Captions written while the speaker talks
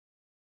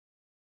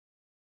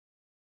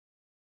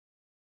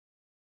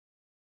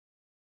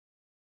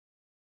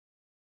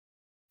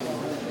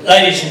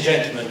Ladies and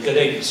gentlemen, good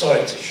evening. Sorry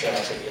to shout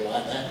at you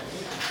like that.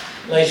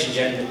 Ladies and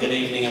gentlemen, good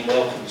evening and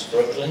welcome to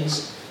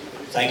Brooklands.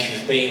 Thank you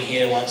for being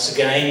here once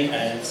again,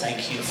 and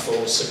thank you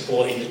for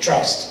supporting the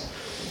Trust.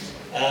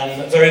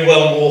 Very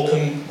well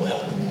welcome.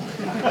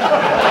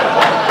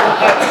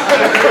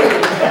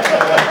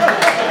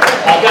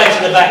 I'll go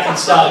to the back and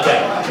start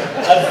again.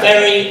 A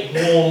very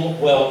warm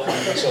welcome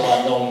to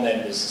our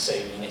non-members this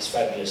evening. It's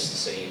fabulous to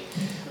see you.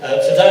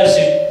 For those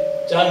who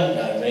don't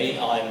know me,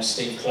 I'm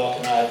Steve Clark,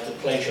 and I have the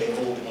pleasure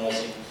of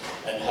organising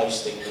and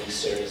hosting these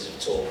series of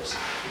talks.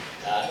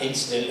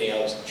 Incidentally, I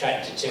was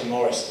chatting to Tim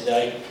Morris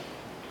today.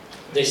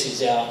 This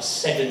is our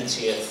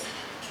 70th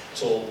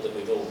talk that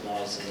we've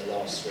organised in the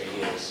last 3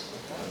 years.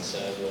 And so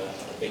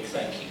a big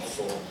thank you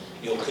for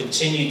your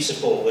continued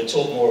support. We'll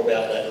talk more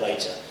about that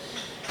later.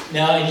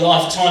 Now, in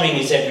life, timing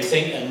is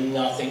everything, and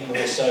nothing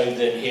more so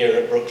than here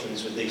at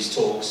Brooklands with these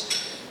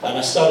talks. And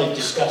I started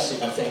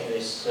discussing, I think,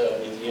 this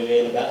with you,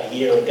 Ian, about a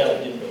year ago,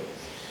 didn't we?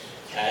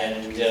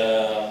 And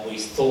we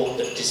thought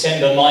that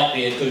December might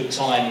be a good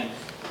time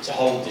to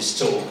hold this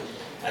talk.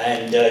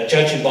 And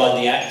judging by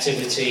the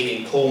activity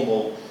in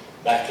Cornwall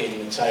back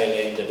in the tail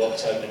end of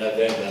October,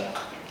 November,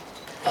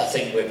 I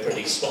think we're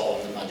pretty spot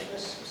on the money.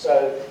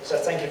 So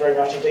thank you very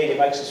much indeed. It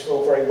makes us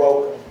feel very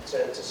welcome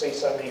to see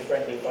so many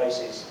friendly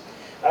faces.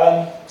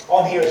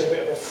 I'm here as a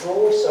bit of a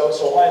fraud, so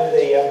I'm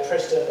the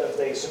president of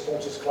the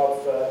supporters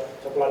club for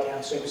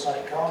Bloodhound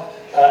Supersonic Car,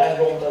 and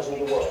Ron does all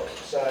the work.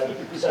 So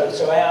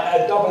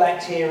our double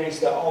act here is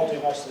that I'll do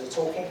most of the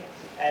talking,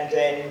 and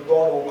then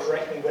Ron will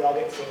correct me when I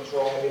get things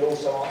wrong, and he'll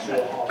also answer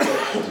your hard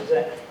questions. Is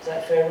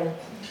that fair, Ron?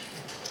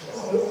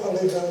 I'll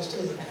leave those to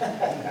you.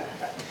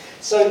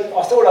 So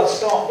I thought I'd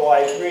start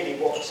by really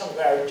what some of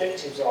our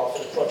objectives are for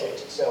the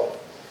project itself.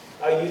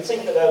 You'd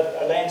think that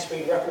a land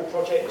speed record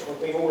project would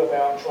be all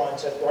about trying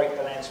to break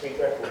the land speed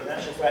record. In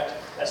actual fact,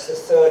 that's the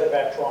third of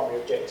our primary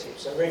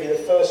objectives. And really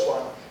the first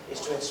one is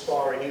to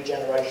inspire a new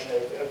generation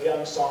of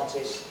young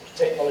scientists,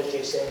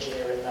 technologists,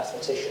 engineers and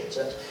mathematicians.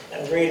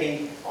 And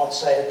really, I'd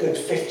say a good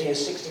 50 or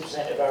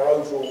 60% of our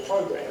overall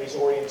programme is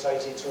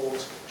orientated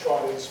towards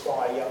trying to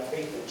inspire young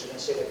people to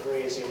consider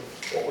careers in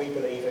what we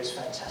believe is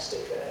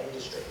fantastic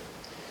industry.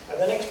 And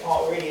the next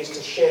part really is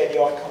to share the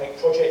iconic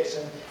projects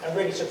and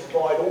really to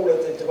provide all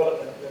of the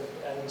development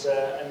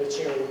and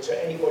material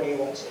to anybody who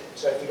wants it.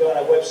 So if you go on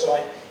our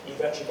website,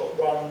 you've actually got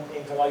run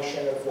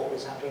information of what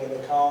was happening in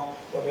the car.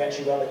 When we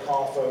actually run the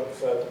car for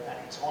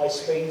at high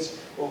speeds,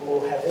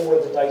 we'll have all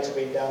of the data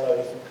being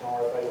downloaded from the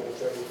car available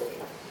to everybody.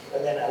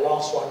 And then our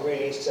last one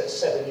really is to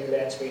set a new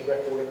land speed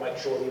record and make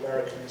sure the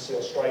Americans, the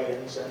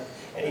Australians and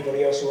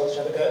anybody else who wants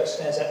to have a go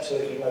stands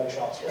absolutely no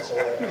chance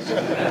whatsoever.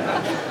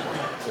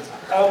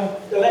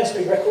 The land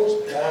speed records,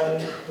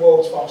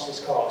 world's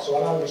fastest car. So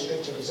an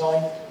unrestricted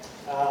design,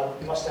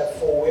 you must have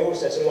 4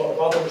 wheels. There's a lot of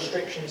other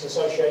restrictions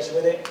associated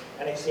with it,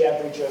 and it's the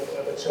average of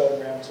a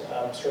turnaround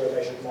through a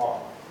measured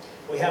mile.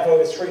 We have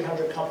over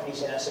 300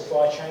 companies in our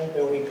supply chain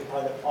building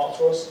component parts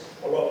for us.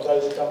 A lot of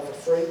those are done for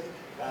free.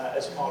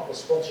 As part of a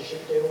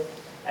sponsorship deal,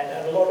 and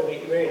a lot of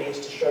it really is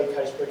to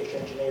showcase British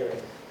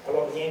engineering. A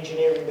lot of the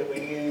engineering that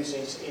we use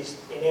is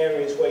in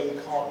areas where you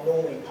can't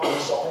normally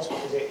publicise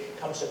because it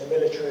comes from the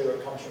military or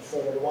it comes from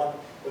Formula One,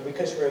 but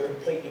because we're a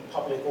completely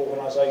public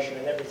organisation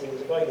and everything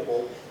is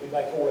available, we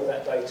make all of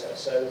that data.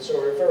 So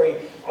we're a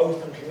very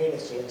open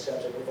community in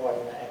terms of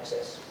providing that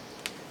access.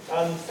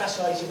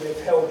 Fascinating,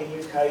 we've held in the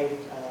UK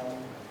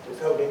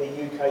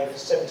for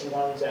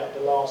 71 out of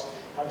the last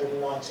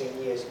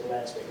 119 years of the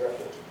land speed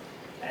record.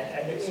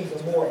 And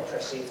even more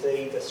impressive,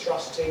 the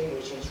thrust team,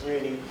 which is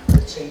really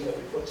the team that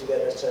we put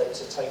together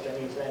to take the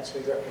new land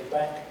speed record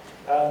back,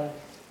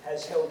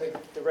 has held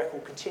the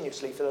record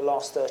continuously for the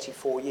last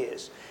 34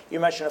 years. You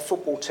imagine a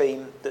football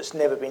team that's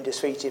never been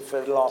defeated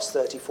for the last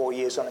 34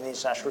 years on an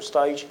international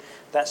stage.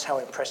 That's how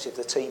impressive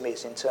the team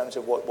is in terms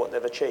of what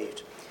they've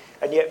achieved.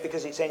 And yet,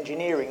 because it's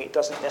engineering, it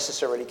doesn't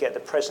necessarily get the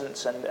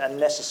presence and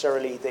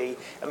necessarily the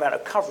amount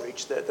of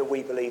coverage that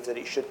we believe that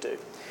it should do.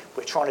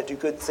 We're trying to do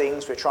good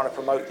things. We're trying to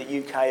promote the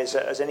UK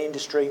as an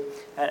industry.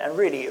 And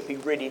really, it would be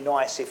really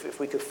nice if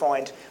we could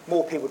find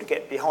more people to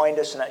get behind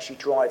us and actually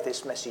drive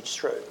this message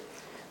through.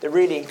 The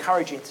really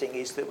encouraging thing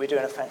is that we're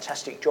doing a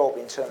fantastic job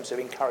in terms of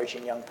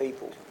encouraging young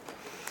people.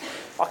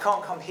 I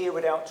can't come here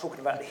without talking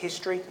about the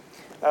history.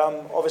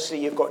 Obviously,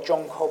 you've got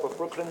John Cobb of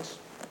Brooklands,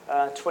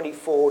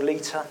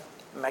 24-litre.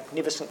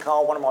 Magnificent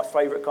car, one of my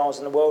favourite cars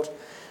in the world.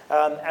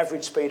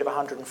 Average speed of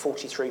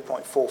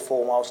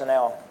 143.44 miles an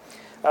hour.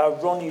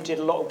 Ron, you did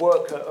a lot of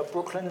work at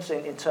Brooklands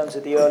in terms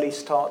of the early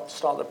start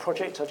of the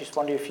project. I just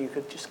wonder if you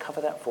could just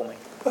cover that for me.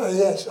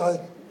 Yes,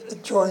 I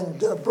joined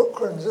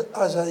Brooklands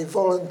as a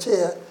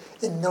volunteer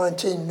in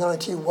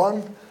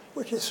 1991,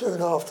 which is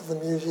soon after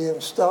the museum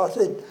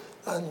started,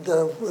 and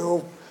we were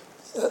all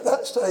at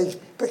that stage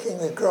picking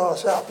the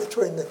grass out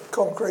between the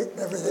concrete and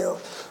everything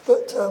else.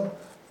 But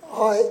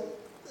I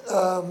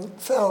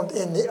found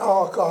in the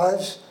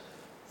archives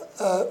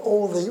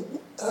all the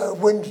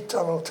wind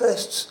tunnel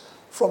tests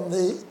from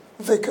the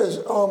Vickers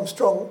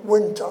Armstrong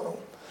wind tunnel.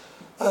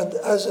 And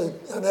as an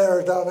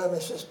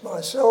aerodynamicist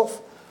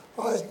myself,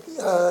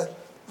 I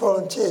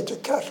volunteered to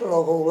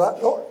catalogue all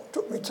that lot. It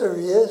took me 2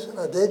 years, and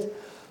I did.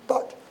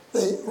 But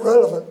the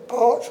relevant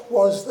part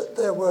was that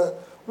there were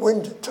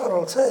wind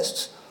tunnel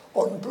tests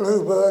on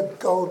Bluebird,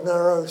 Golden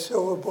Arrow,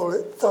 Silver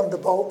Bullet,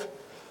 Thunderbolt,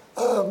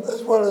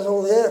 as well as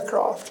all the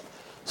aircraft.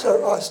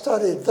 So I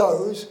studied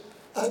those,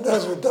 and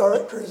as a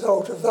direct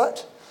result of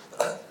that,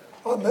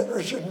 I met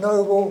Richard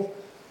Noble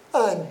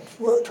and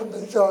worked on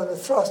the design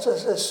of Thrust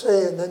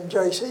SSC and then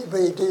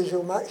JCB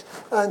Diesel Max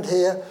and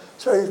here.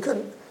 So you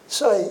can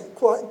say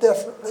quite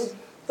definitely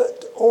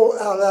that all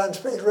our land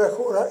speed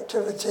record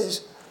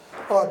activities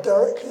are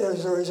directly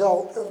as a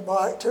result of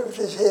my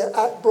activities here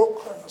at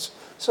Brooklands.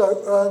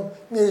 So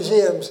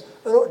museums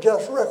are not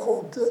just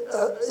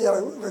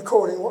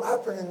recording what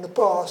happened in the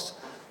past,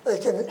 they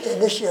can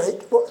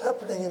initiate what's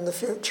happening in the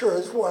future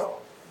as well.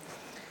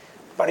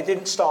 But it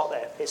didn't start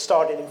there. It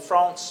started in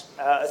France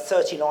at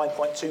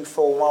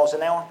 39.24 miles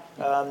an hour.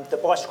 The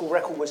bicycle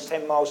record was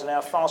 10 miles an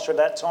hour faster at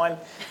that time.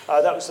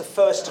 That was the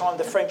first time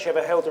the French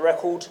ever held the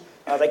record.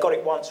 They got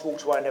it once,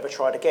 walked away and never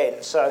tried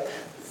again. So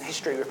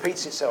history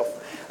repeats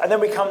itself. And then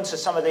we come to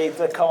some of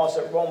the cars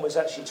that Ron was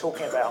actually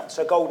talking about.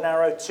 So Golden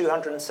Arrow,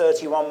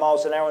 231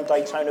 miles an hour on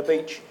Daytona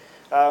Beach.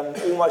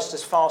 Almost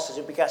as fast as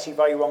a Bugatti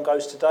Veyron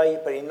goes today,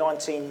 but in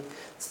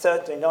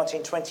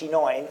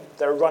 1929,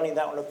 they were running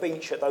that on a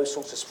beach at those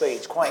sorts of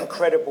speeds. Quite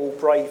incredible,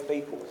 brave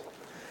people.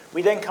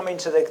 We then come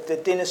into the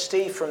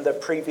dynasty from the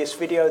previous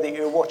video that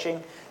you were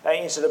watching,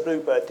 into the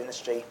Bluebird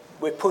dynasty.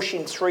 We're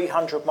pushing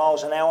 300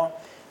 miles an hour,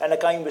 and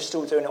again, we're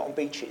still doing it on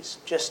beaches.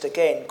 Just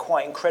again,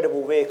 quite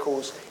incredible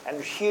vehicles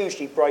and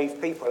hugely brave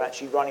people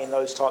actually running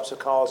those types of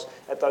cars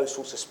at those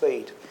sorts of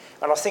speed.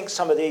 And I think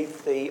some of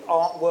the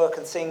artwork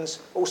and things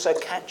also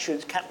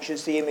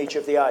captures the image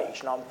of the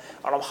age. And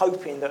I'm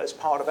hoping that as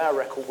part of our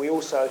record, we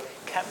also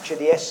capture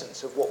the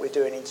essence of what we're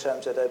doing in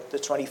terms of the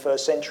 21st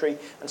century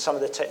and some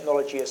of the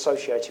technology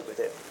associated with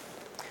it.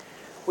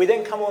 We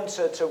then come on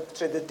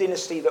to the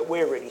dynasty that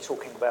we're really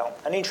talking about.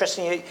 And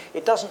interestingly,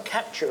 it doesn't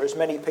capture as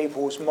many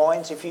people's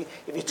minds. If you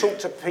talk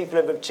to people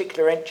of a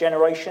particular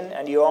generation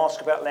and you ask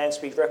about land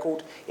speed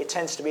record, it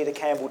tends to be the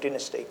Campbell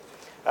dynasty.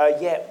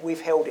 Yet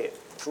we've held it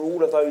for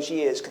all of those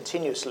years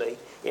continuously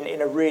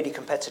in a really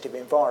competitive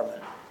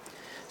environment.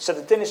 So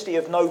the dynasty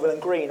of Noble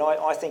and Green,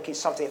 I think, is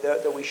something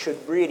that we should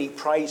really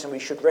praise and we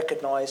should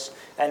recognise.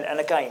 And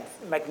again,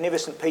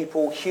 magnificent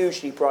people,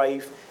 hugely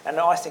brave, and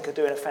I think are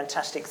doing a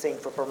fantastic thing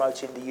for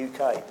promoting the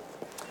UK.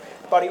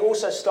 But it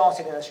also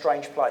started in a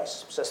strange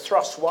place. So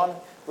Thrust 1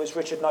 was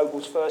Richard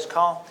Noble's first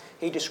car.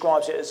 He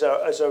describes it as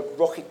a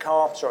rocket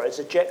car, as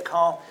a jet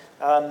car,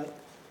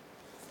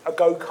 a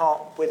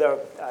go-kart with a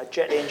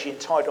jet engine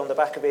tied on the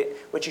back of it,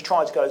 which he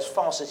tried to go as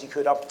fast as he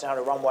could up and down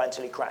a runway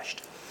until he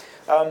crashed.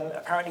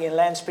 Apparently in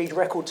land speed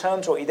record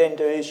terms, what you then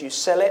do is you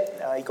sell it,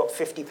 you got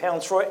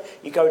 £50 for it,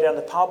 you go down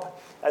the pub,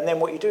 and then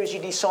what you do is you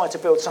decide to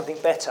build something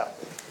better.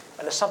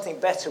 And the something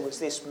better was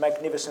this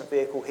magnificent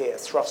vehicle here,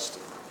 Thrust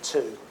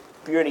 2.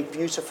 Really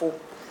beautiful.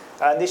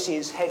 And this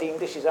is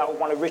out of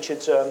one of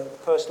Richard's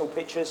personal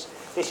pictures.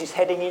 This is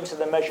heading into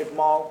the measured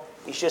mile.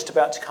 He's just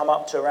about to come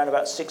up to around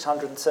about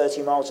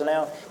 630 miles an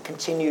hour,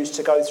 continues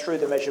to go through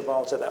the measured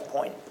miles at that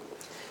point.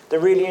 The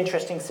really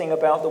interesting thing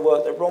about the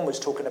work that Ron was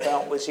talking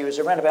about was he was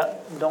around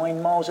about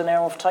 9 miles an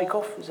hour off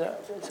takeoff. Is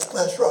that?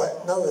 That's right,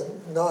 another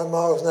 9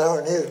 miles an hour,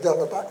 and he's done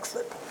a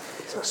backflip.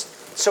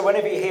 So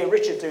whenever you hear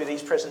Richard do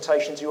these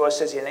presentations, he always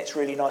says, "Yeah, it's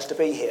really nice to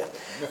be here."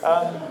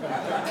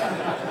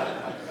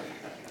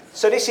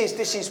 So this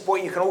is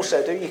what you can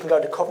also do. You can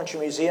go to Coventry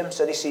Museum.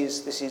 So this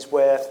is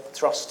where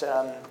Thrust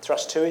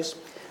 2 is.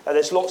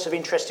 There's lots of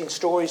interesting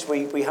stories.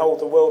 We hold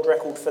the world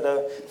record for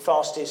the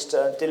fastest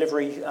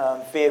delivery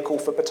vehicle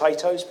for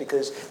potatoes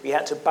because we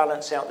had to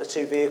balance out the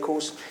two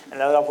vehicles. And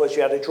in other words,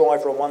 you had a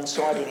driver on one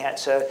side and you had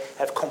to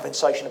have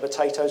compensation of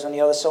potatoes on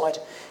the other side.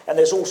 And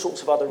there's all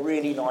sorts of other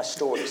really nice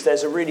stories.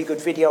 There's a really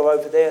good video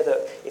over there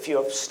that if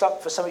you're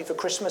stuck for something for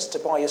Christmas to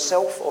buy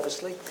yourself,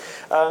 obviously,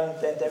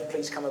 then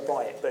please come and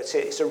buy it. But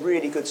it's a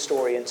really good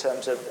story in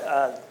terms of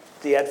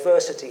the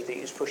adversity that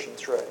he was pushing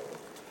through.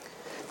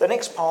 The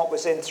next part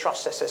was in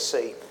Thrust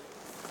SSC.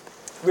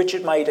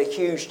 Richard made a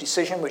huge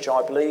decision, which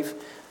I believe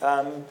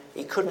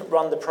he couldn't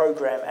run the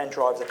program and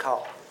drive the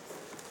car.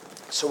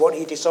 So what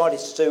he decided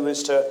to do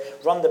was to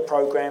run the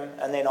program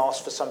and then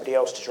ask for somebody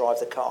else to drive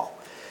the car.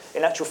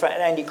 In actual fact,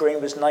 Andy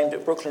Green was named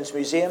at Brooklands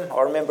Museum.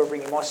 I remember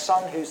bringing my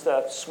son, who's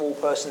the small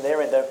person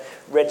there in the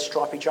red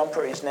stripy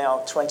jumper. He's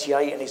now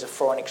 28 and he's a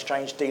foreign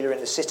exchange dealer in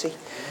the city.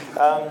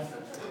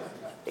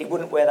 He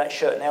wouldn't wear that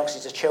shirt now because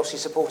he's a Chelsea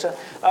supporter.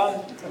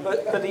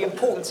 But the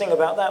important thing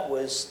about that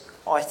was,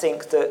 I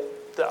think, that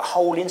the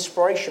whole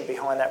inspiration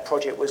behind that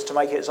project was to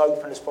make it as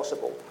open as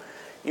possible.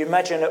 You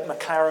imagine at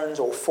McLaren's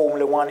or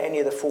Formula One, any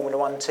of the Formula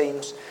One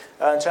teams,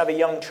 to have a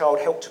young child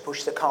help to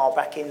push the car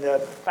back in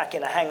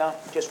a hangar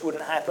just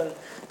wouldn't happen.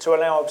 To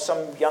allow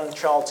some young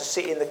child to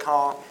sit in the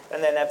car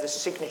and then have the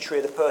signature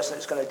of the person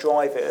that's going to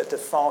drive it at the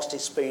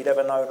fastest speed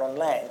ever known on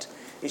land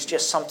is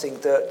just something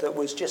that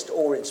was just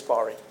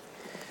awe-inspiring.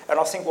 And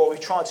I think what we've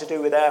tried to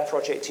do with our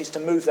project is to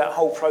move that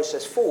whole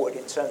process forward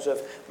in terms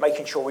of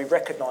making sure we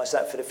recognise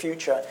that for the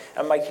future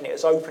and making it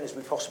as open as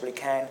we possibly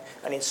can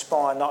and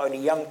inspire not only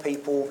young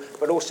people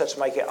but also to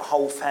make it a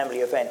whole family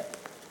event.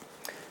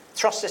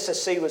 Trust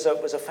SSC was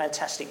a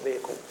fantastic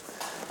vehicle.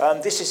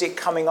 This is it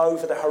coming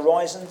over the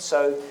horizon,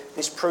 so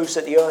this proves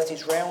that the Earth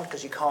is round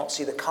because you can't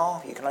see the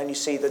car, you can only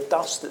see the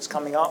dust that's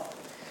coming up.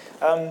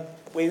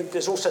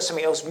 There's also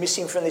something else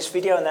missing from this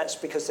video, and that's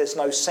because there's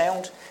no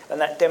sound, and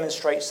that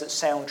demonstrates that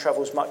sound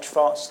travels much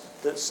fast,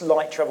 that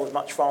light travels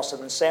much faster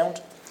than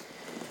sound.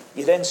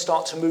 You then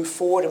start to move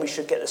forward, and we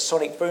should get the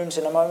sonic booms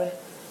in a moment.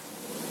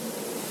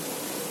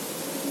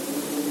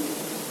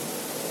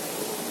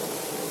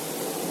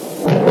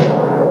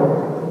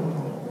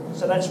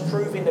 So that's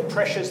proving the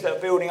pressures that are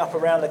building up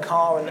around the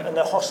car and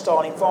the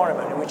hostile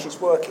environment in which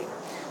it's working.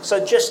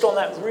 So just on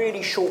that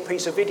really short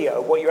piece of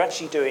video, what you're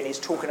actually doing is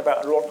talking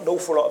about an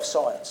awful lot of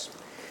science.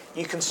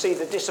 You can see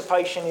the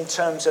dissipation in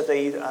terms of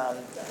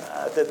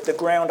the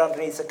ground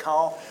underneath the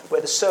car,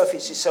 where the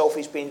surface itself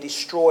is being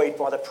destroyed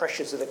by the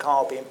pressures of the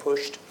car being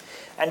pushed.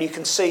 And you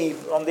can see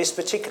on this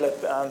particular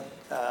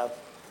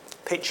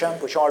picture,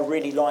 which I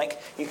really like,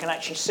 you can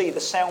actually see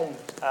the sound,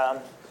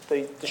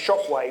 the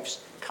shock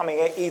waves coming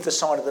at either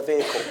side of the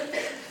vehicle.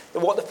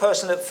 But what the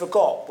person had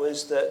forgot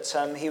was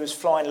that he was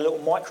flying a little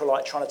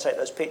microlight trying to take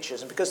those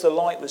pictures, and because the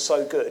light was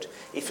so good,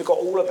 he forgot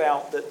all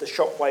about that the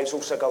shock waves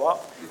also go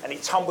up, and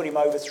it tumbled him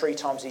over 3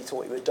 times and he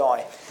thought he would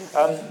die.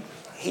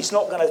 He's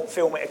not going to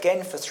film it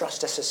again for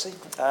Thrust SSC,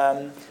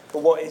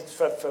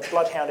 for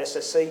Bloodhound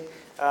SSC,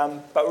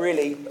 but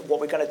really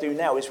what we're going to do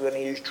now is we're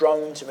going to use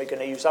drones and we're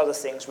going to use other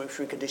things which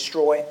we can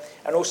destroy,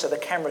 and also the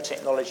camera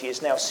technology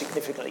is now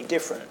significantly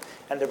different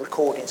and the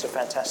recordings are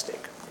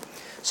fantastic.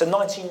 So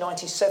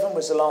 1997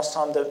 was the last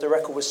time the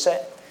record was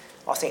set.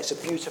 I think it's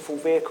a beautiful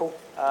vehicle,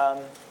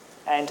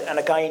 and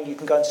again you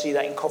can go and see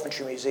that in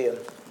Coventry Museum.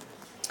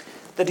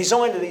 The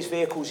design of these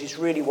vehicles is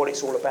really what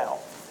it's all about.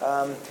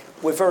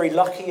 We're very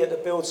lucky at the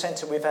Build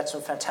Centre. We've had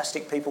some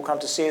fantastic people come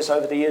to see us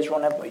over the years,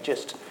 Ron, haven't we?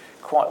 Just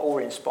quite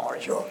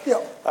awe-inspiring. Sure.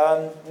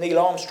 Yeah. Neil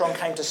Armstrong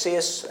came to see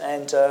us,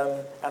 and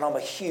I'm a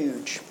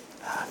huge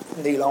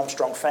Neil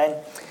Armstrong fan.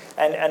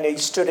 And he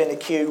stood in the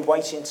queue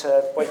waiting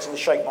to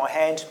shake my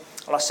hand.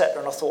 And I sat there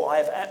and I thought, I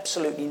have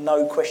absolutely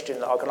no question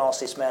that I can ask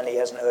this man that he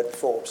hasn't heard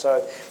before.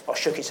 So I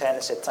shook his hand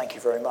and said, thank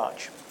you very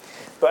much.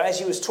 But as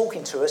he was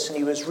talking to us, and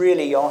he was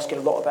really asking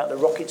a lot about the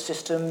rocket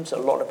systems, a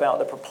lot about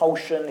the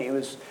propulsion, he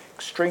was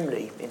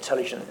extremely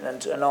intelligent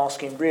and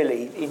asking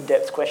really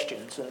in-depth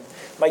questions and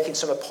making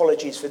some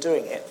apologies for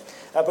doing it.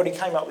 But he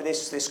came up with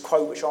this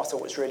quote, which I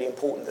thought was really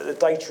important, that the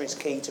data is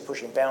key to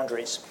pushing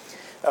boundaries.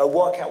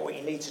 Work out what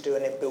you need to do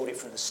and then build it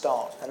from the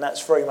start. And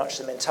that's very much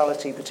the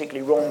mentality,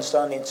 particularly Ron's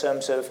done in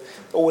terms of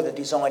all the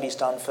design he's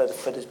done for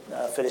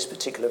this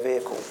particular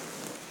vehicle.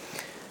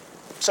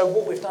 So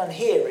what we've done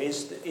here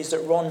is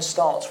that Ron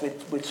starts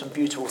with some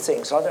beautiful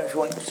things. So I don't know if you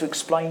want to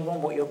explain,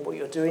 Ron, what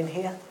you're doing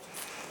here.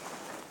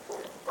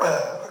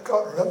 I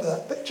can't remember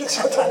that picture,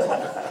 so I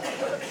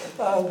don't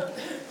know.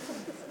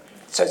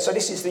 So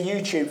this is the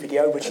YouTube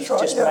video, which is right,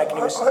 just yeah.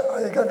 magnificent.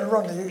 Are you going to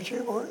run the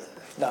YouTube or?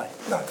 No.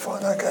 No,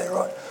 fine, okay,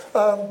 right.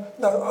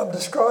 No, I'm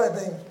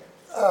describing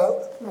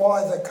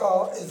why the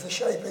car is the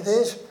shape it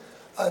is,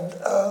 and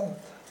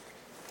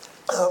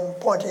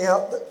pointing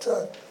out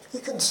that you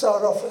can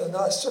start off with a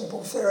nice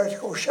simple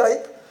theoretical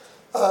shape,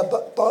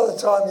 but by the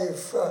time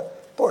you've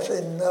put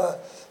in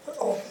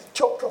or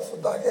chopped off the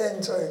back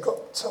end, so you've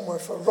got somewhere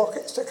for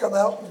rockets to come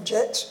out and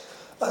jets,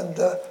 and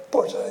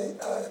put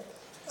a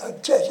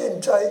jet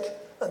intake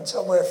and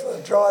somewhere for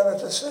the driver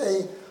to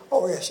see.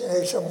 Obviously you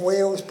need some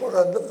wheels put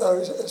under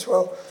those as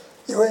well.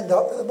 You end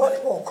up with a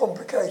much more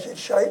complicated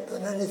shape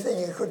than anything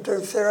you could do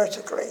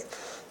theoretically.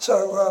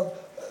 So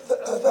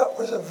that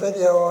was a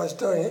video I was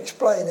doing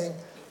explaining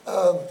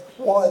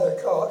why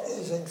the car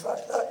is in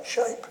fact that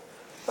shape.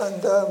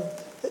 And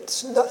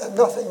it's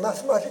nothing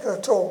mathematical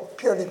at all,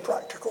 purely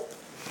practical.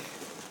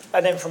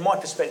 And then from my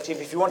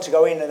perspective, if you want to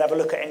go in and have a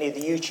look at any of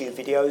the YouTube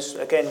videos,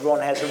 again, Ron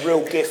has a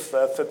real gift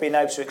for being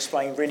able to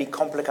explain really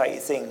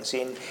complicated things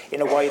in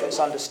a way that's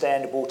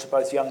understandable to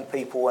both young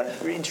people and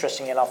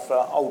interesting enough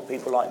for old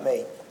people like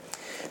me.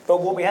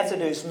 But what we have to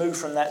do is move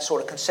from that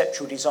sort of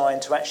conceptual design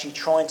to actually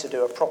trying to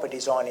do a proper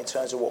design in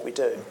terms of what we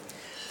do.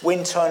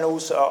 Wind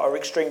tunnels are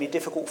extremely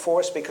difficult for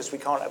us because we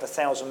can't have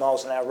 1,000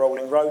 miles an hour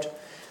rolling road.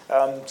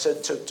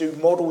 To do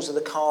models of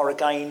the car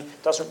again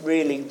doesn't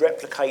really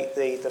replicate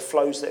the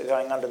flows that are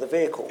going under the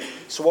vehicle.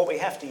 So what we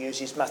have to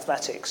use is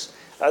mathematics.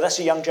 That's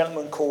a young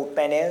gentleman called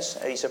Ben Ayres.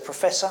 He's a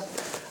professor.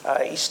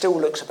 He still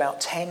looks about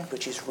 10,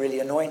 which is really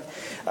annoying.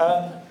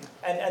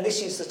 And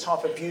this is the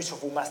type of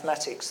beautiful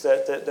mathematics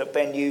that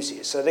Ben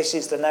uses. So this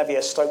is the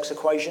Navier-Stokes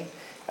equation,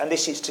 and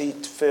this is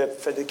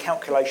for the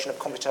calculation of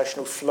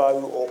computational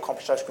flow or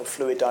computational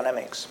fluid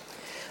dynamics.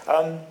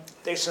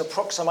 There's an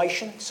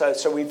approximation,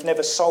 so we've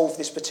never solved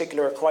this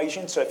particular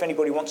equation, so if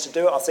anybody wants to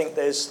do it, I think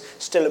there's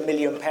still £1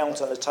 million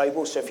on the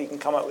table, so if you can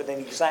come up with an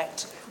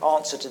exact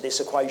answer to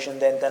this equation,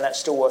 then that's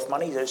still worth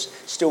money. There's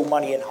still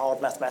money in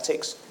hard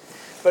mathematics.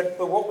 But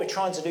what we're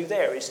trying to do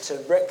there is to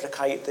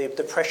replicate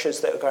the pressures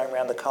that are going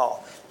around the car,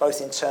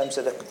 both in terms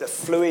of the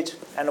fluid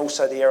and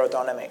also the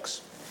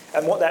aerodynamics.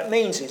 And what that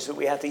means is that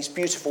we have these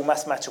beautiful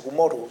mathematical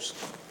models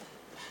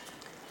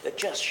that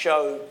just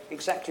show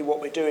exactly what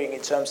we're doing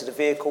in terms of the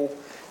vehicle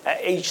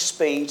at each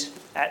speed,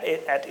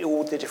 at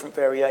all the different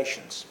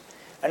variations.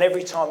 And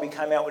every time we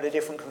came out with a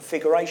different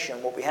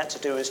configuration, what we had to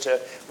do is to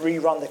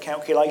rerun the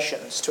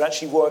calculations to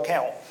actually work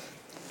out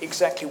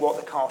exactly what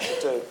the car should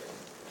do.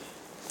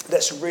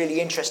 There's some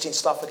really interesting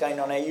stuff again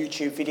on our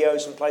YouTube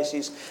videos and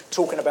places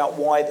talking about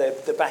why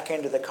the back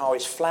end of the car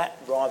is flat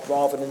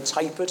rather than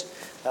tapered,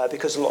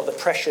 because a lot of the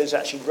pressures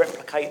actually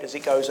replicate as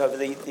it goes over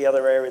the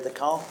other area of the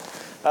car.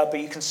 But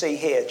you can see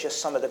here just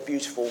some of the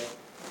beautiful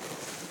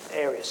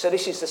areas. So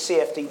this is the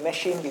CFD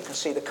meshing. You can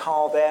see the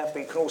car there,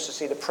 but you can also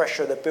see the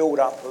pressure, the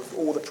build-up of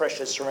all the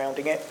pressures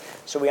surrounding it.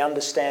 So we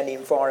understand the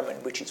environment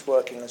in which it's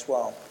working as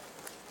well.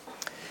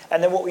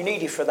 And then what we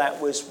needed for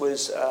that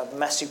was a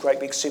massive,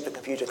 great big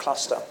supercomputer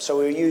cluster. So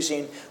we were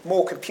using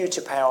more computer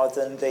power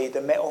than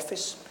the Met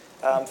Office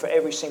for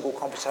every single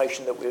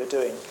computation that we were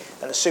doing.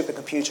 And the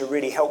supercomputer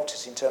really helped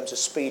us in terms of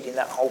speeding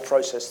that whole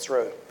process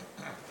through.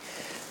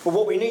 But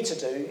what we need to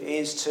do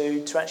is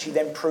to actually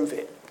then prove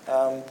it.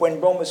 When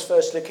Ron was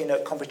first looking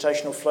at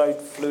computational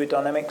fluid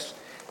dynamics,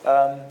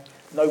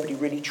 nobody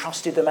really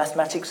trusted the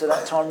mathematics at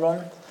that time,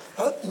 Ron?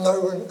 No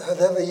one had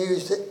ever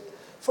used it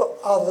for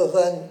other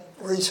than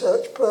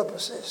research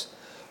purposes.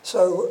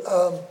 So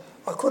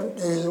I couldn't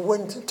use a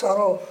wind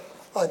tunnel.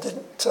 I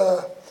didn't,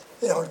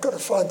 I've got to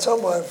find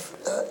some way of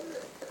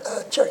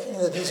checking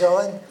the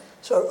design.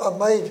 So I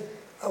made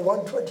a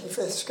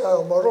 1/25th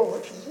scale model,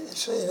 which you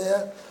see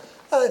there,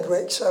 and we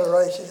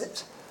accelerated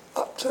it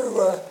up to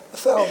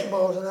 1,000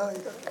 miles an hour.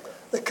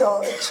 The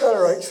car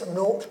accelerates from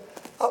 0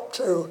 up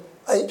to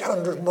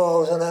 800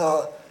 miles an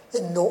hour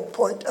in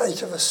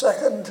 0.8 of a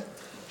second.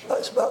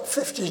 That's about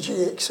 50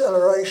 G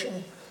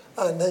acceleration,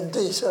 and then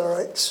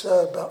decelerates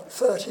about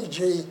 30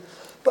 G.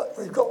 But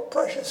we've got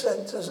pressure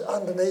sensors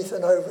underneath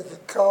and over the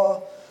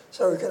car,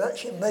 so we can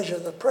actually measure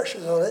the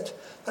pressures on it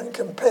and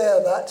compare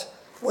that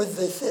with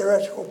the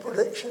theoretical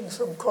predictions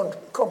from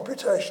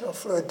computational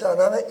fluid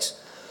dynamics.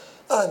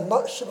 And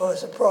much to my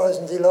surprise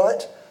and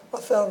delight, I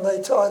found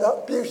they tied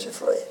up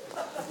beautifully.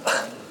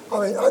 I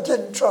mean, I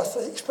didn't trust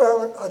the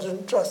experiment, I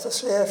didn't trust the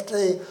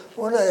CFD.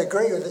 When they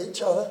agree with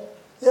each other,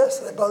 yes,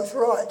 they're both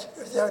right.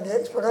 It was the only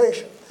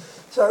explanation.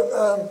 So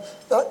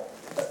I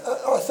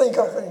think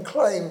I can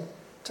claim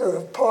to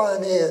have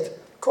pioneered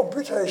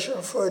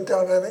computational fluid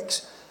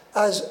dynamics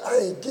as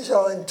a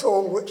design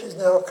tool which is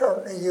now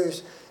currently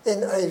used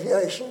in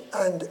aviation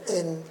and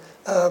in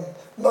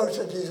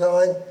motor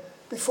design.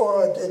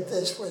 Before I did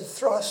this with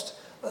thrust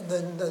and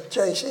then the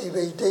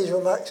JCB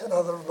Dieselmax and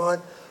other of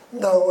mine,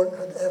 no one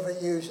had ever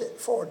used it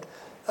for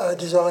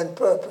design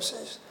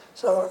purposes.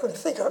 So I can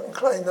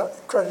claim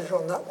that credit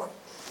on that one.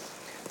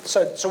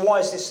 So why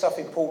is this stuff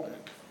important?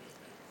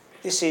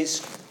 This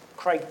is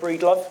Craig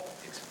Breedlove.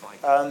 It's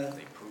vital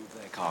they prove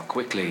their car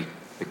quickly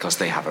because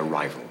they have a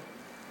rival.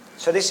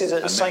 So this is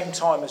at the same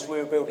time as we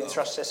were building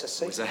Thrust SSC.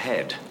 He was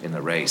ahead in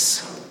the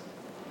race.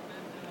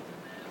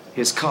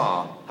 His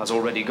car has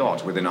already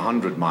got within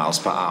 100 miles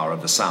per hour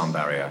of the sound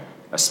barrier,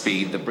 a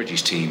speed the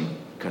British team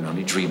can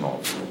only dream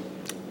of.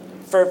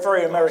 Very,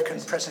 very American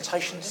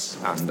presentations.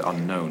 And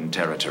unknown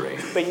territory.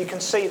 But you can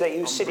see that he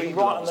was sitting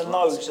right on the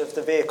nose of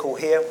the vehicle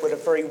here with a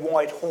very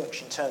wide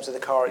haunch in terms of the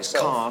car His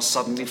itself. car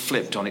suddenly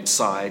flipped on its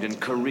side and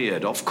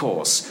careered off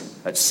course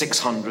at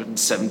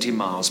 670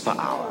 miles per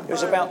hour. It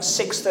was about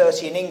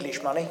 6:30 in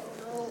English money.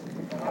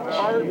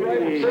 God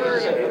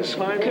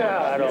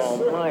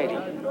almighty.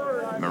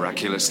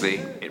 Miraculously,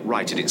 it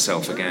righted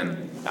itself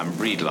again, and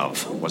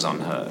Breedlove was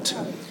unhurt.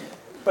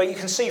 But you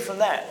can see from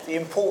that the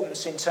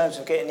importance in terms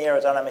of getting the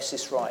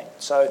aerodynamics right.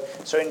 So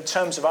in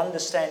terms of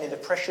understanding the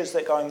pressures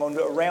that are going on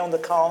around the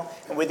car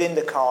and within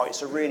the car,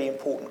 it's a really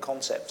important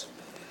concept.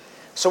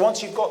 So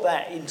once you've got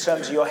that in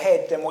terms of your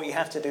head, then what you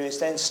have to do is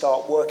then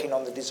start working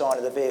on the design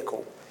of the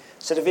vehicle.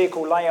 So the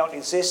vehicle layout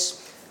is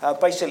this.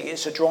 Basically,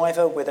 it's a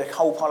driver with a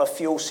whole pile of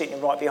fuel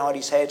sitting right behind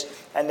his head,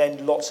 and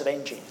then lots of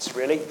engines,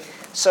 really.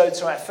 So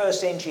our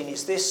first engine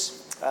is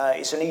this.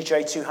 It's an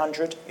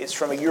EJ200. It's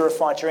from a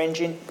Eurofighter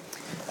engine.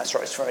 That's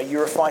right, it's from a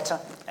Eurofighter.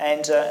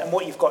 And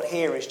what you've got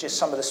here is just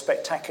some of the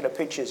spectacular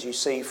pictures you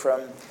see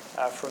from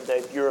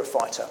the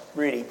Eurofighter.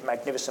 Really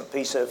magnificent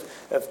piece of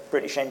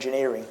British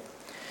engineering.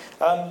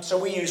 So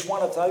we use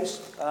one of those,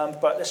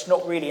 but that's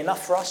not really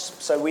enough for us.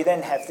 So we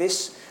then have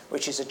this,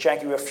 which is a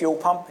Jaguar fuel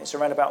pump. It's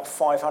around about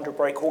 500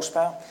 brake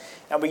horsepower.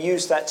 And we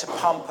use that to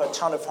pump a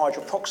ton of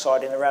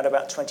hydroperoxide in around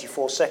about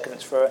 24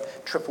 seconds for a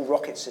triple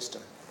rocket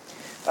system.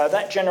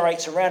 That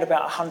generates around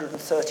about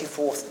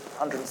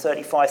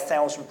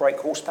 135,000 brake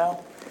horsepower.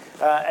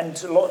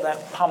 And a lot of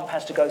that pump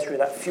has to go through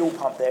that fuel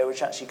pump there,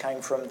 which actually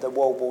came from the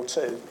World War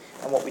II.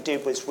 And what we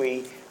did was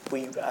we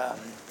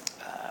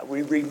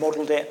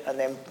remodeled it and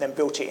then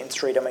built it in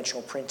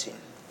three-dimensional printing.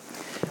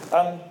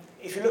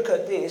 If you look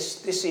at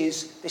this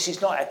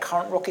is not our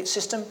current rocket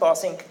system, but I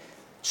think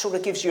sort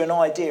of gives you an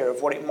idea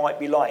of what it might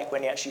be like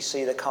when you actually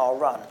see the car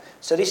run.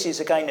 So this is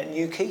again at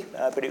Newquay,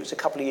 but it was a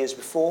couple of years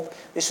before.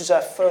 This was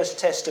our first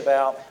test of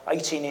our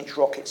 18-inch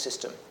rocket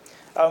system.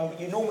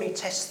 You normally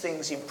test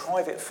things in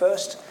private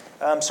first,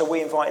 so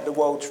we invited the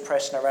world's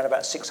press and around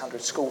about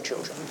 600 school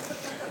children.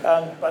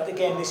 But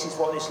again, this is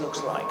what this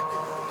looks like.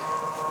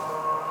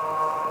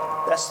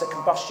 That's the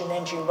combustion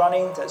engine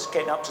running, that's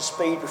getting up to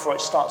speed before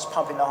it starts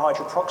pumping the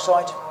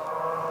hydroperoxide.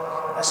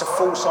 That's a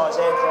full-size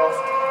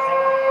aircraft.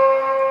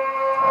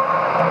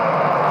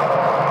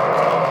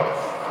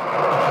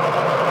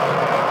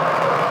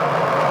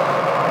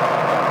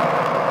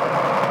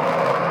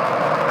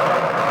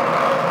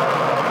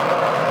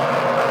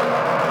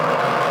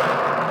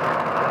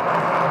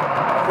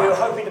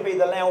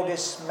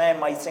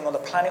 Man-made thing on the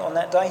planet on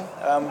that day.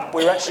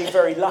 We were actually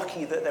very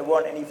lucky that there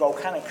weren't any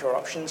volcanic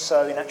eruptions,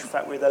 so in actual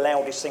fact we're the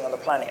loudest thing on the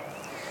planet.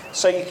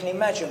 So you can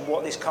imagine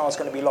what this car is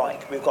going to be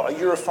like. We've got a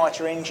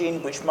Eurofighter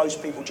engine, which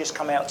most people just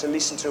come out to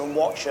listen to and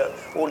watch at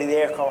all of the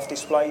aircraft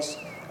displays.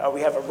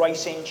 We have a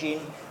race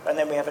engine, and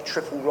then we have a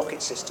triple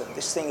rocket system.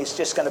 This thing is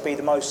just going to be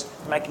the most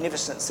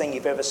magnificent thing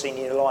you've ever seen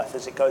in your life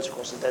as it goes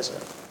across the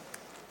desert.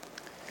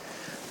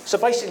 So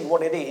basically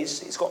what it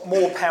is, it's got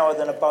more power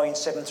than a Boeing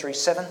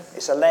 737.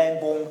 It's a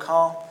land-borne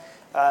car.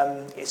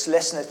 It's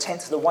less than a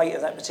tenth of the weight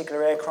of that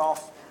particular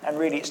aircraft, and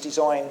really it's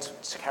designed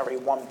to carry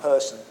one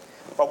person,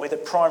 but with a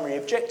primary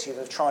objective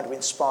of trying to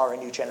inspire a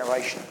new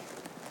generation.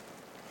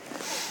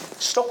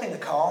 Stopping the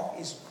car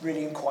is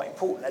really quite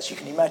important, as you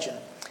can imagine.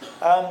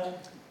 And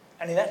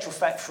in actual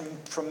fact,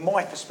 from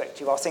my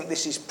perspective, I think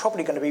this is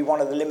probably going to be one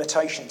of the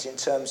limitations in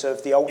terms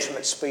of the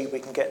ultimate speed we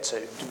can get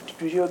to.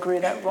 Do you agree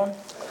with that, Ron?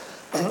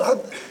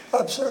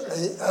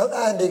 Absolutely.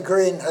 Andy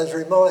Green has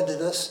reminded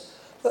us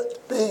that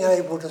being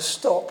able to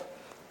stop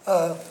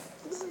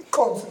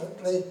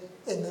confidently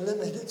in the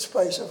limited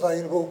space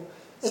available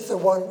is the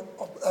one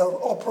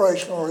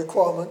operational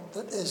requirement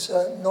that is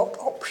not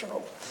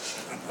optional.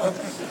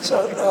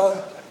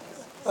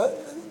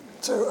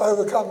 To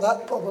overcome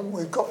that problem,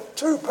 we've got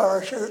 2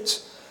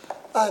 parachutes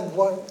and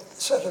 1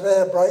 set of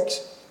air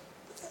brakes.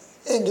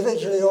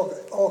 Individually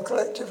or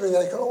collectively,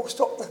 they can all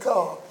stop the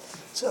car.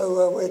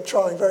 So we're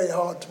trying very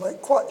hard to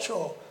make quite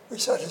sure we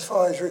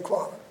satisfy his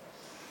requirement.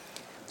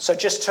 So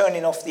just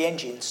turning off the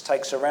engines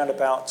takes around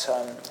about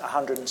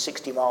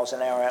 160 miles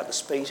an hour out of the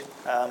speed,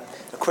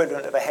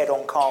 equivalent of a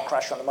head-on car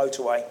crash on the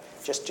motorway,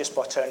 just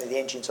by turning the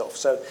engines off.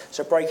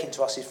 So braking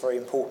to us is very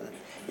important.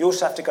 You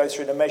also have to go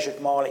through the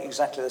measured mile at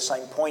exactly the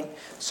same point.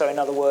 So in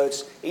other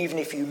words, even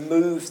if you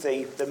move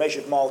the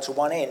measured mile to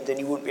one end, then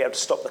you wouldn't be able to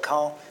stop the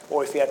car,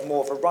 or if you had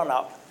more of a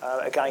run-up,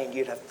 again,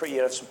 you'd have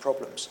some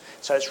problems.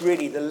 So it's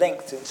really the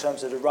length in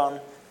terms of the run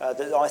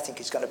that I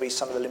think is going to be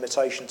some of the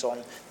limitations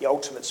on the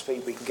ultimate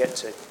speed we can get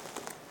to.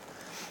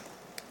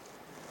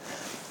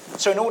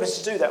 So in order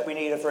to do that, we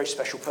need a very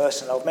special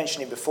person. I've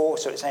mentioned him before,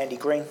 so it's Andy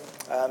Green.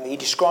 He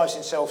describes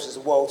himself as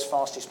the world's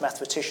fastest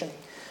mathematician.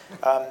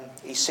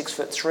 He's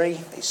 6'3",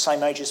 he's the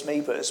same age as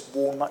me, but has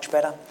worn much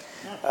better.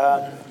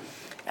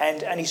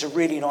 And he's a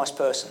really nice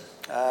person.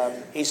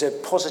 He's a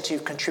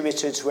positive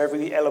contributor to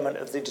every element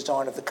of the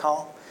design of the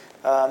car,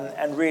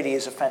 and really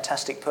is a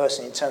fantastic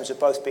person in terms of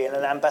both being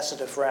an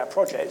ambassador for our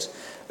project,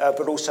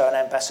 but also an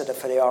ambassador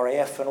for the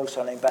RAF and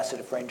also an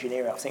ambassador for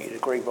engineering. I think you'd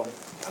agree, Ron.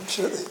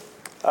 Absolutely.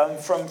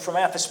 From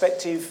our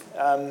perspective,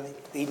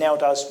 he now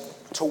does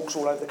talks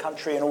all over the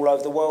country and all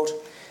over the world.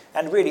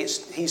 And really,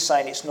 he's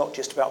saying it's not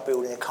just about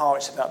building a car,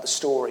 it's about the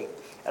story.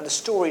 And the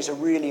story is a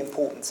really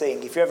important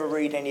thing. If you ever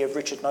read any of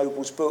Richard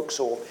Noble's books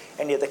or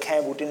any of the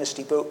Campbell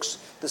Dynasty books,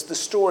 the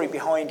story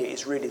behind it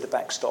is really the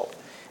backstop.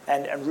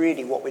 And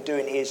really what we're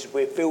doing is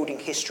we're building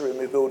history and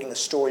we're building a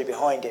story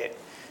behind it.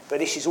 But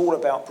this is all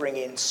about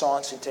bringing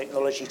science and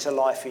technology to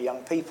life for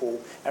young people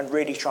and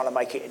really trying to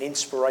make it an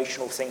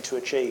inspirational thing to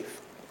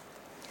achieve.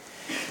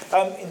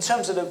 In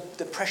terms of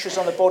the pressures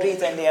on the body,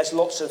 then he has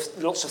lots of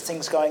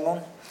things going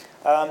on.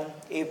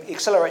 It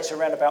accelerates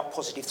around about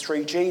positive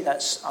 3G.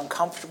 That's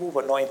uncomfortable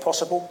but not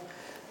impossible.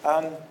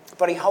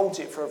 But he holds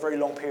it for a very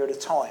long period of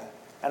time.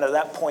 And at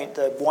that point,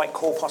 the white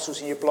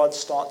corpuscles in your blood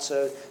start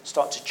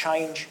to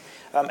change.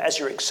 As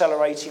you're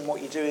accelerating,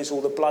 what you do is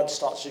all the blood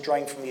starts to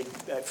drain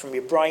from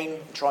your brain.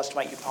 It tries to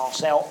make you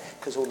pass out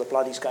because all the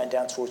blood is going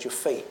down towards your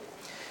feet.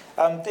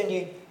 Then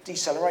you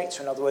decelerate,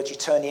 so in other words, you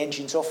turn the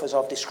engines off as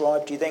I've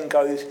described. You then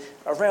go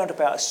around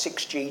about a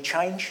 6G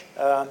change.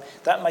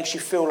 That makes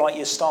you feel like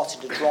you're starting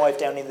to drive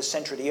down in the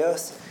centre of the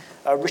earth.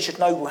 Richard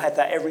Noble had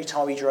that every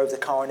time he drove the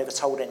car and never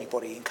told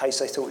anybody in case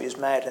they thought he was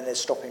mad and they'd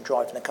stop him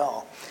driving the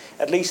car.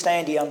 At least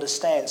Andy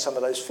understands some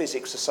of those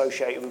physics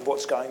associated with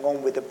what's going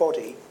on with the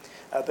body,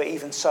 but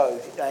even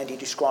so, Andy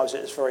describes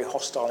it as a very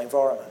hostile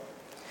environment.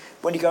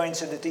 When you go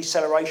into the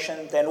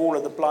deceleration, then all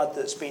of the blood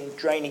that's been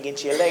draining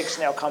into your legs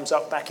now comes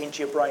up back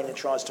into your brain and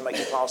tries to make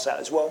you pass out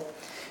as well.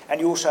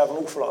 And you also have an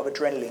awful lot of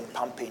adrenaline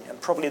pumping.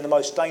 And probably the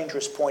most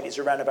dangerous point is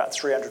around about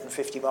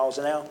 350 miles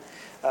an hour,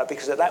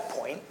 because at that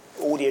point,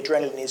 all the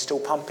adrenaline is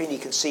still pumping. He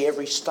can see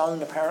every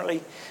stone,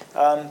 apparently,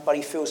 but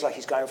he feels like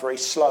he's going very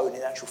slow, and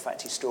in actual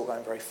fact, he's still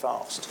going very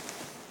fast.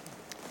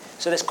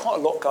 So there's quite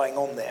a lot going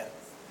on there.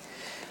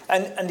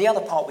 And the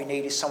other part we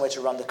need is somewhere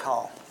to run the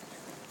car.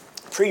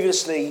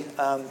 Previously,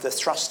 the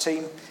thrust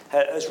team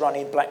has run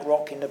in Black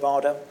Rock in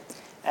Nevada,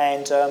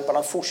 but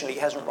unfortunately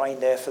it hasn't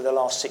rained there for the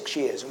last 6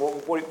 years. And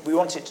what we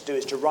want it to do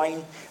is to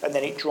rain, and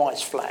then it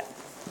dries flat.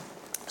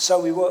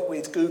 So we worked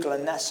with Google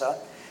and NASA,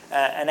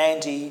 and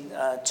Andy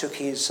took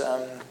his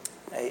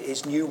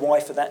new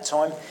wife at that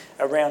time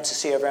around to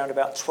see around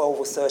about 12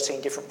 or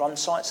 13 different run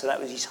sites. So that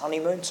was his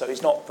honeymoon, so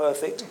he's not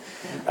perfect.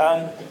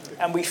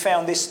 And we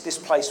found this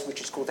place,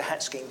 which is called the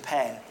Hatskeen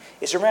Pan.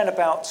 It's around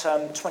about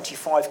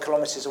 25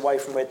 kilometres away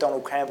from where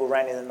Donald Campbell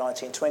ran in the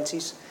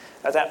 1920s.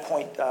 At that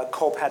point,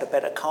 Cobb had a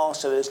better car,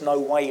 so there's no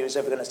way he was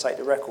ever going to take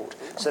the record.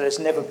 So there's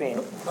never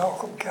been...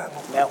 Malcolm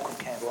Campbell. Malcolm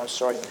Campbell, I'm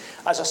sorry.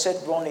 As I said,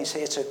 Ron is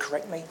here to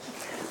correct me.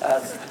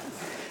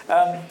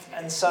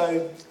 And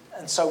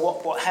so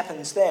what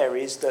happens there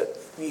is that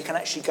you can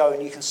actually go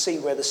and you can see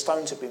where the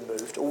stones have been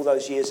moved all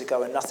those years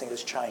ago, and nothing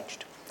has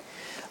changed.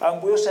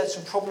 We also had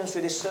some problems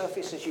with this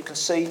surface, as you can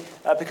see,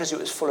 because it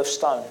was full of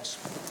stones.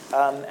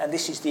 And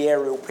this is the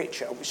aerial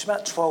picture, which is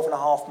about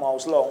 12.5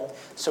 miles long.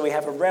 So we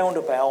have around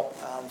about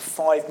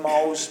 5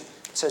 miles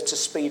to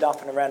speed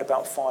up and around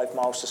about 5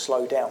 miles to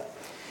slow down.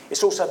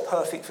 It's also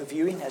perfect for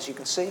viewing, as you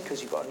can see,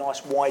 because you've got a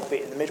nice wide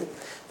bit in the middle.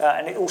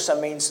 And it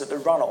also means that the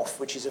runoff,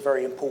 which is a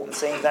very important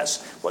thing,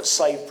 that's what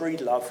saved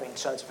Breedlove in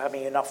terms of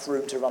having enough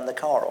room to run the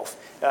car off,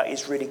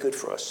 is really good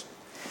for us.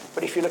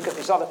 But if you look at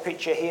this other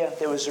picture here,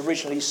 there was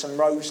originally some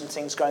roads and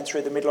things going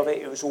through the middle of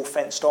it. It was all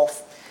fenced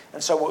off.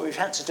 And so what we've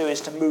had to do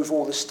is to move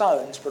all the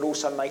stones, but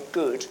also make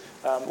good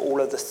all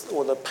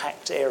the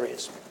packed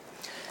areas.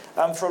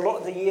 For a lot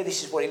of the year,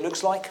 this is what it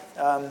looks like.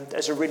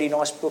 There's a really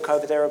nice book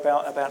over there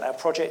about our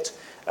project.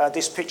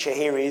 This picture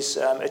here is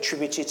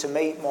attributed to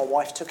me. My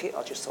wife took it.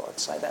 I just thought I'd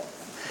say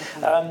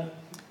that.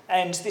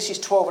 And this is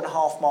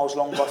 12.5 miles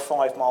long by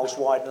 5 miles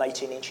wide and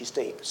 18 inches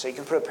deep. So you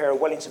can put a pair of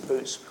Wellington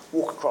boots,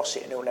 walk across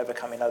it, and it will never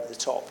come in over the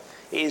top.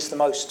 It is the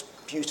most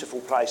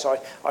beautiful place.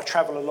 I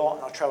travel a lot,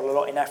 and I travel a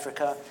lot in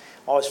Africa.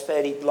 I was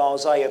fairly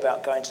blasé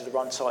about going to the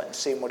run site and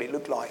seeing what it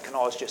looked like, and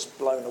I was just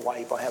blown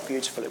away by how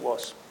beautiful it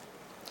was.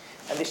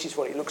 And this is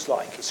what it looks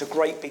like. It's a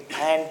great big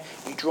pan.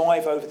 You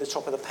drive over the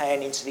top of the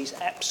pan into these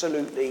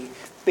absolutely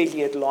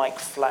billiard-like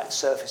flat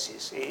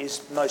surfaces. It is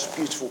the most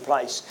beautiful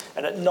place.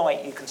 And at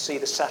night you can see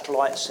the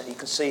satellites and you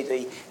can see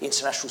the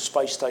International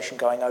Space Station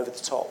going over the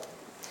top.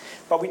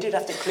 But we did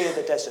have to clear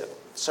the desert.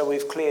 So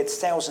we've cleared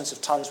thousands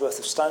of tons worth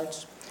of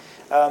stones.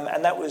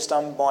 And that was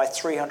done by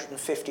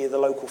 350 of the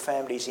local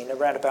families in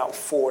around about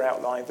 4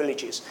 outlying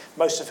villages,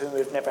 most of whom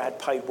have never had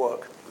paid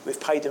work. We've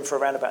paid them for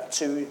around about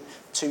two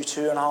and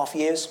a half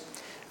years.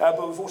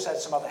 But we've also had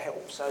some other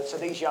help. So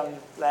these young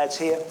lads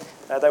here,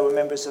 they were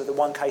members of the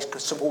 1K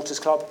Supporters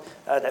Club.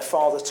 Their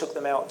father took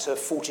them out to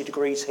 40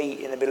 degrees heat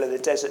in the middle of the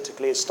desert to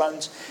clear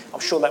stones. I'm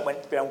sure that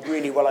went down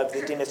really well over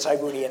the dinner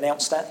table when he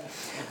announced that.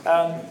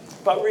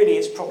 But really,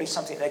 it's probably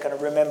something they're going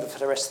to remember for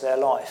the rest of their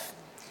life.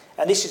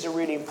 And this is a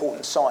really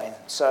important sign.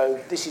 So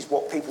this is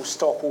what people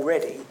stop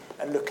already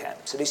and look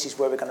at. So this is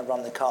where we're going to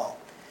run the car.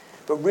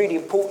 But really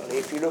importantly,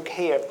 if you look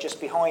here, just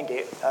behind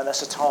it,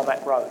 that's a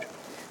tarmac road.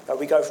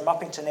 We go from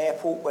Uppington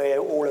Airport, where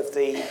all of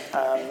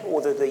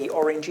the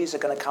oranges are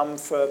going to come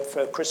for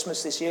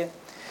Christmas this year,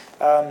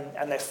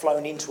 and they're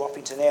flown into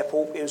Uppington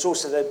Airport. It was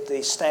also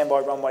the standby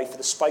runway for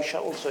the space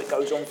shuttle, so it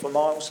goes on for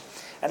miles.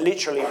 And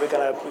literally, we're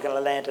going to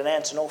land an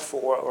Antonov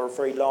or a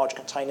very large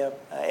container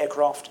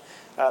aircraft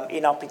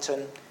in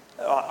Uppington,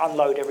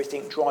 unload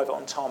everything, drive it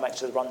on tarmac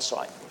to the run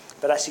site.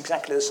 But that's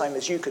exactly the same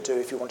as you could do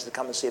if you wanted to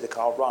come and see the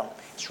car run.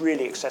 It's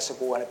really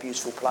accessible and a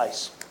beautiful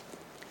place.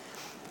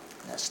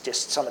 That's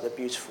just some of the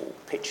beautiful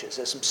pictures.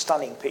 There's some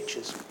stunning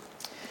pictures.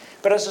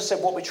 But as I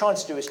said, what we're trying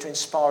to do is to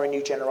inspire a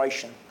new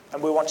generation.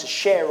 And we want to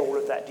share all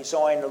of that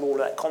design and all of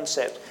that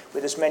concept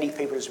with as many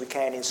people as we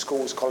can in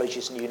schools,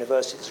 colleges and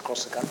universities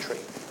across the country.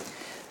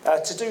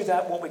 To do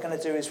that, what we're going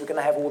to do is we're going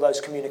to have all those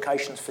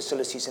communications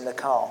facilities in the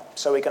car.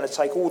 So we're going to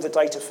take all the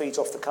data feeds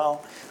off the car,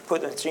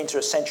 put them into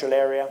a central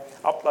area,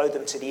 upload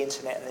them to the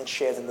internet and then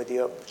share them with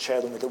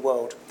the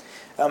world.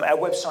 Our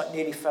website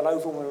nearly fell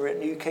over when we were at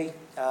Newquay,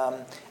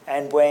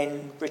 and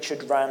when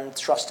Richard ran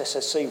Thrust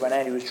SSC, when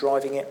Andy was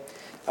driving it,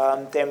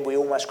 then we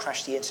almost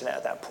crashed the internet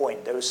at that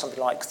point. There was something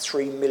like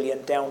 3 million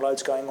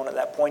downloads going on at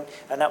that point,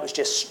 and that was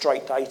just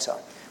straight data.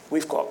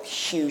 We've got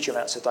huge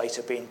amounts of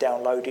data being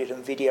downloaded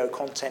and video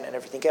content and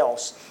everything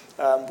else.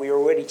 We're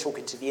already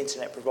talking to the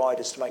internet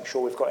providers to make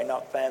sure we've got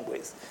enough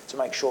bandwidth to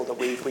make sure that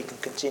we can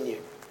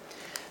continue.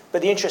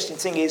 But the interesting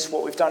thing is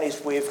what we've done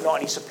is we've not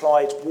only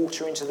supplied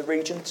water into the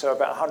region, so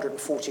about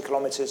 140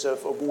 kilometres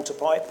of water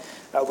pipe,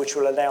 which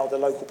will allow the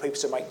local people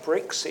to make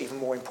bricks, even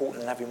more important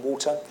than having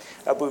water.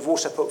 But we've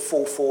also put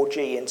full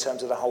 4G in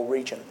terms of the whole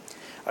region.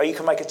 You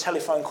can make a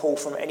telephone call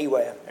from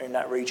anywhere in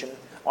that region.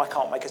 I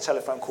can't make a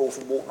telephone call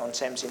from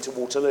Walton-on-Thames into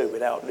Waterloo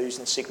without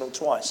losing signal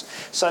twice.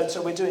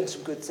 So we're doing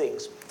some good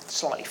things,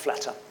 slightly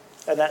flatter.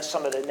 And that's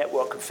some of the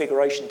network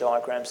configuration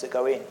diagrams that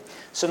go in.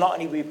 So not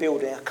only are we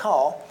building a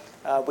car,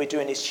 We're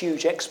doing this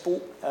huge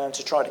export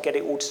to try to get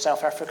it all to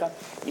South Africa.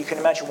 You can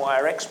imagine what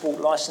our export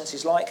licence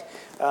is like.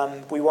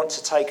 We want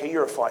to take a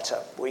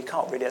Eurofighter. Well, you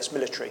can't really, that's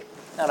military.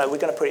 No, we're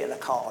going to put it in a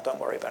car, don't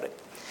worry about it.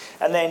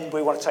 And then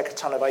we want to take a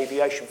ton of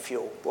aviation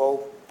fuel.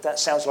 Well, that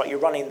sounds like you're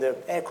running the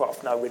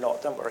aircraft. No, we're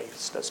not, don't worry,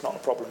 that's not a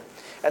problem.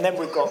 And then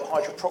we've got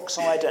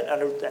hydroperoxide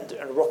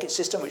and a rocket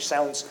system, which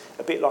sounds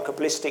a bit like a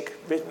ballistic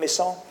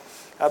missile.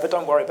 But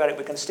don't worry about it,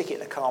 we're going to stick it in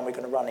the car and we're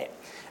going to run it.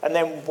 And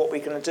then what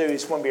we're going to do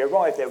is when we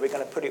arrive there, we're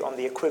going to put it on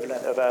the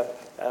equivalent of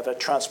a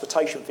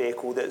transportation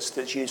vehicle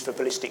that's used for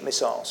ballistic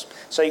missiles.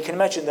 So you can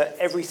imagine that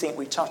everything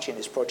we touch in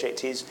this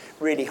project is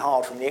really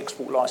hard, from the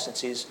export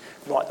licenses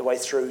right the way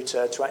through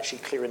to actually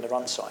clearing the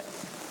run site.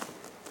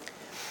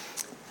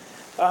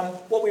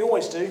 What we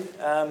always do,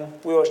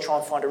 we always try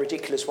and find a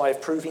ridiculous way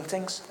of proving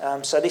things.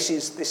 So this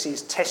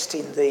is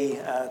testing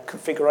the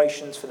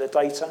configurations for the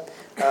data,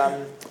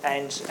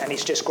 and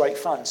it's just great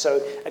fun.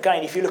 So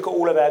again, if you look at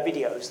all of our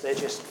videos, they're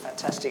just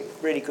fantastic,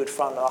 really good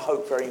fun, and I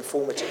hope very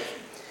informative.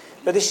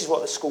 But this is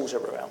what the schools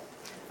are about.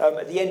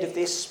 At the end of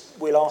this,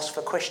 we'll ask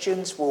for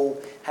questions. We'll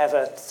have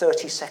a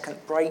 30-second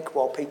break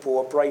while people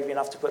are brave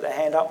enough to put their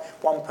hand up.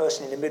 One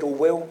person in the middle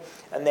will,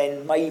 and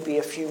then maybe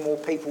a few more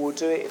people will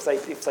do it if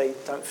they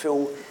don't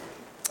feel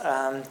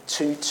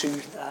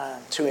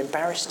too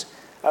embarrassed.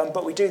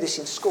 But we do this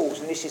in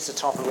schools, and this is the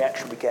type of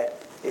reaction we get.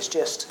 It's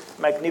just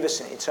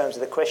magnificent in terms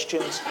of the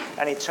questions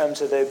and in terms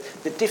of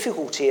the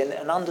difficulty and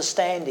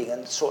understanding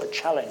and sort of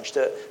challenge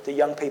that the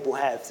young people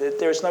have.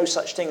 There is no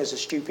such thing as a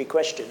stupid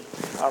question,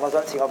 and I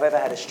don't think I've ever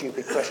had a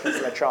stupid question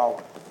from a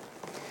child.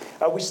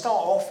 We start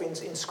off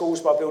in schools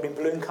by building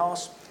balloon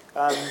cars.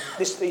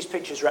 These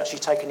pictures are actually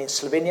taken in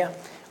Slovenia.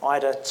 I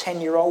had a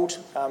 10-year-old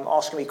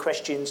asking me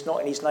questions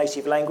not in his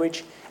native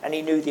language, and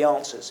he knew the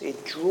answers. He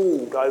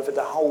drawled over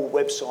the whole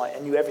website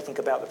and knew everything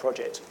about the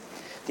project.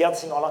 The other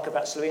thing I like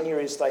about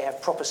Slovenia is they have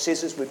proper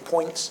scissors with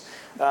points,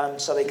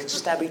 so they can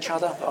stab each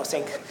other. I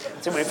think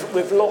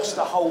we've lost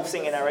the whole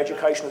thing in our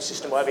educational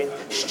system. We're having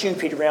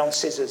stupid round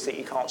scissors that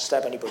you can't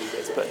stab anybody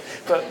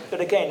with.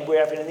 But again,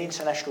 we're having an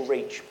international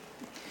reach.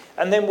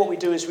 And then what we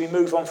do is we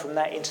move on from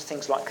that into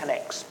things like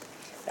Connex.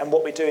 And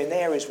what we're doing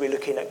there is we're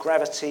looking at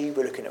gravity,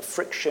 we're looking at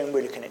friction,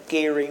 we're looking at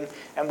gearing,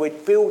 and we're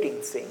building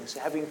things,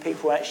 having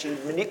people actually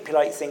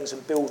manipulate things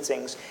and build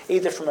things,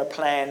 either from a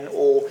plan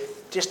or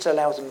just to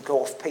allow them to go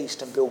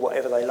off-piste and build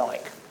whatever they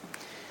like.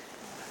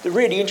 The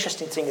really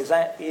interesting thing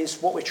is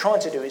what we're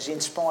trying to do is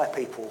inspire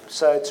people.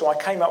 So I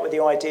came up with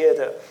the idea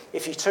that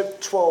if you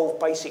took 12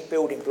 basic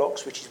building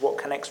blocks, which is what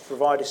Connex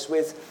provide us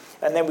with,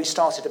 and then we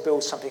started to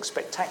build something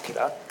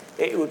spectacular,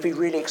 it would be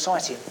really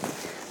exciting.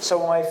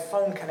 So I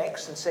phoned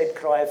Connex and said,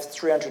 could I have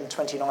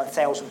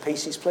 329,000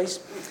 pieces, please?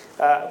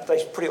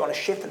 They put it on a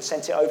ship and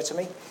sent it over to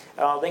me.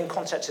 Then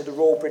contacted the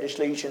Royal British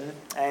Legion,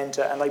 and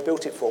they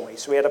built it for me.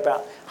 So we had about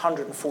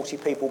 140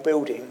 people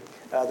building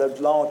the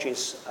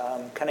largest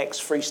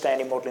Connex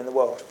freestanding model in the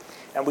world.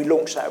 And we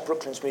launched that at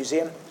Brooklands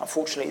Museum.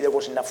 Unfortunately, there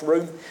wasn't enough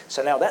room,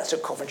 so now that's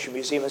at Coventry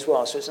Museum as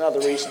well. So it's another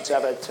reason to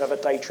have a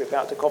day trip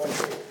out to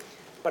Coventry.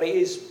 But it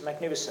is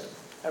magnificent.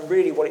 And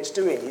really what it's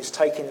doing is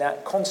taking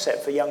that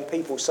concept for young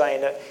people, saying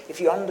that if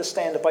you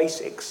understand the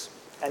basics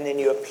and then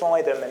you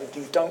apply them and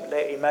you don't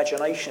let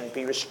imagination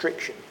be a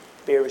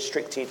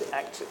restricted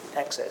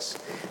access,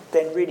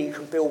 then really you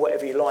can build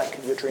whatever you like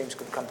and your dreams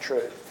can come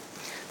true.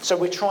 So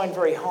we're trying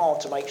very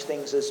hard to make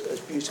things as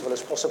beautiful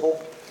as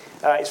possible.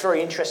 It's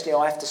very interesting.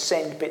 I have to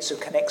send bits of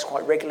Connex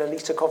quite regularly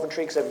to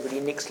Coventry because everybody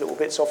nicks little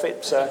bits off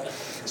it.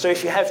 So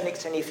if you have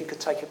nicked any, if you could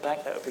take it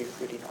back, that would be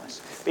really nice.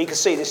 But you can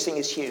see this thing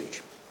is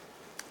huge.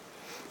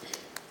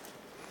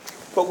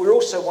 But we're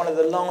also one of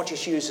the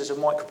largest users of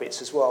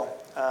microbits as well.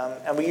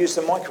 And we use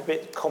the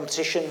microbit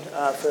competition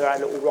for our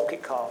little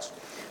rocket cars.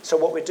 So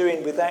what we're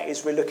doing with that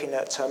is we're looking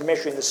at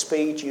measuring the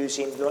speed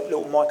using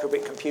little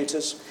microbit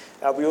computers.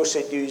 We also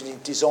use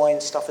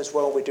design stuff as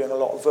well. We're doing a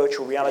lot of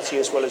virtual reality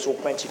as well as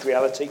augmented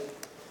reality.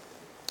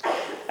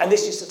 And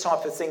this is the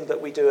type of thing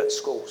that we do at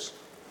schools.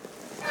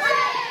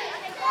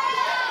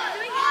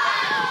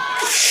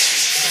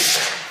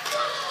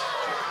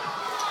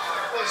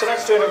 So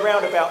that's doing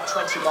around about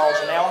 20 miles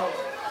an hour.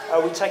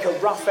 We take a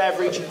rough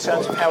average in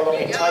terms of how long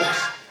it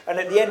takes. And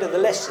at the end of the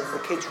lesson, the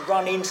kids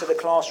run into the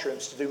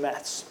classrooms to do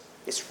maths.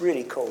 It's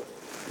really cool.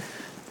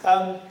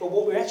 But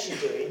what we're actually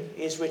doing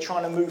is we're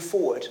trying to move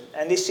forward.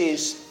 And this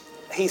is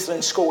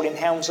Heathland School in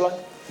Hounslow.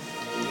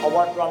 I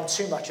won't run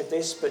too much of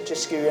this, but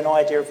just to give you an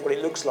idea of what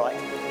it looks like.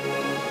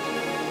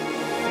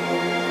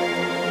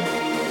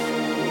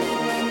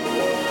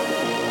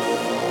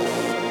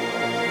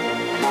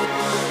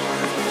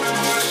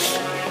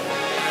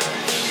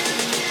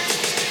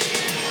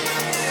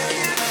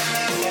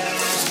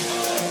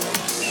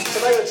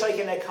 They were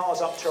taking their cars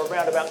up to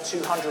around about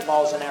 200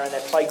 miles an hour in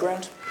their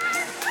playground.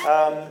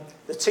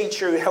 The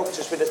teacher who helped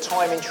us with the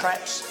timing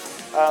traps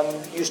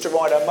used to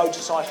ride a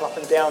motorcycle up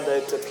and down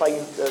the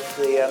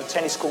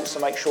tennis courts to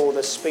make sure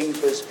the speed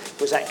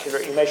was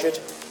accurately measured.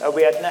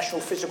 We had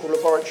National Physical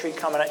Laboratory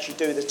come and actually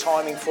do the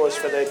timing for us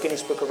for the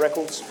Guinness Book of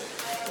Records.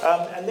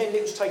 And then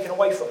it was taken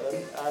away from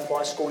them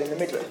by a school in the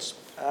Midlands.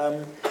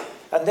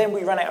 And then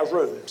we ran out of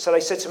room. So they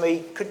said to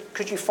me,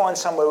 could you find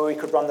somewhere where we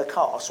could run the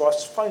car? So I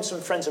phoned some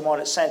friends of mine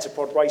at Santa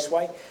Pod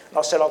Raceway, and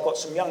I said, I've got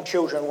some young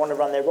children who want to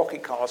run their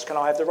rocket cars. Can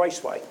I have the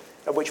raceway?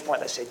 At which point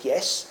they said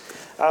yes.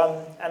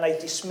 And they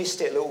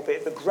dismissed it a little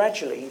bit, but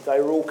gradually they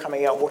were all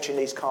coming out watching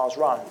these cars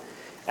run.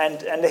 And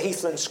the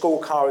Heathland school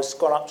car has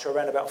gone up to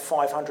around about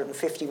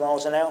 550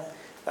 miles an hour.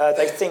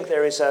 They think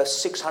there is a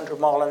 600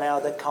 mile an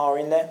hour car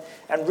in there.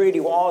 And really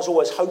what I was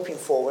always hoping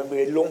for when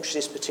we launched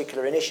this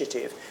particular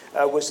initiative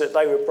was that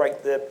they would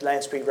break the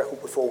land speed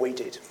record before we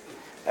did.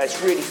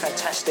 It's really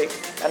fantastic.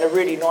 And the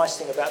really nice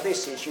thing about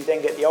this is you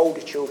then get the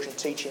older children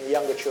teaching the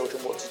younger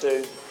children what to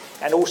do.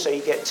 And also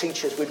you get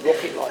teachers with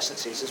rocket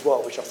licenses as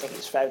well, which I think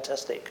is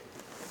fantastic.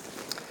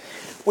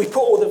 We put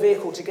all the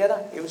vehicle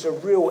together. It was a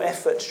real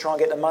effort to try and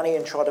get the money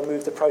and try to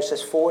move the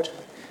process forward.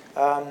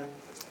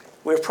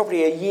 We were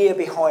probably a year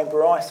behind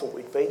where I thought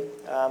we'd be,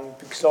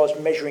 because I was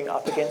measuring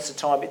up against the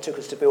time it took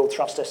us to build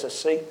Thrust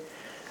SSC.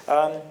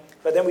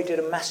 But then we did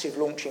a massive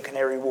launch in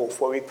Canary Wharf,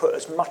 where we put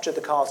as much of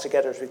the car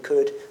together as we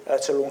could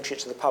to launch it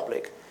to the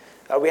public.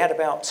 We had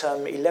about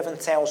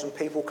 11,000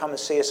 people come and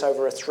see us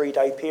over a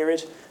 3-day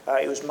period.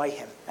 It was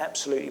mayhem,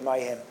 absolutely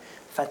mayhem.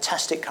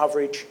 Fantastic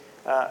coverage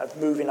of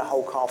moving the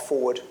whole car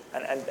forward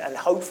and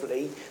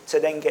hopefully to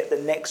then get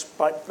the next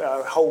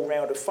whole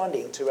round of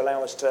funding to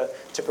allow us to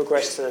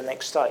progress to the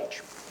next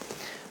stage.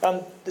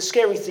 The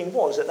scary thing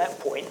was, at that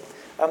point,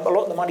 a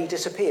lot of the money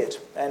disappeared.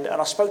 And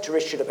I spoke to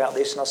Richard about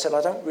this, and I said,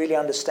 I don't really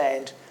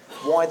understand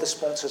why the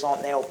sponsors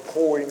aren't now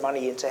pouring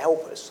money in to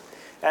help us.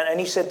 And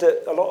he said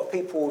that a lot of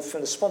people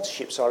from the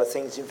sponsorship side of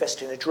things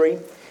invest in a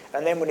dream,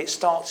 and then when it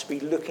starts to be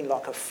looking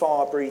like a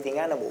fire-breathing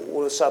animal,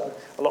 all of a sudden,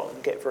 a lot of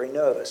them get very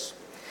nervous.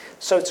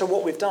 So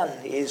what we've done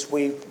is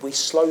we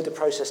slowed the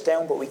process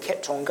down, but we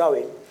kept on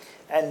going.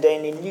 And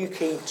then in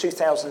Newquay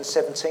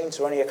 2017,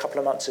 so only a couple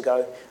of months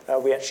ago,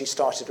 we actually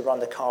started to run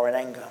the car in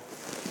anger.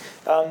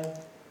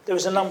 There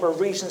was a number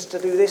of reasons to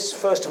do this.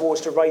 First of all,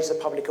 was to raise the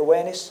public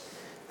awareness.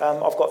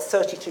 I've got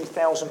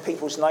 32,000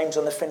 people's names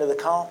on the fin of the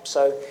car,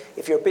 so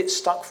if you're a bit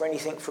stuck for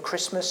anything for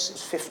Christmas,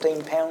 it's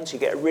 £15. You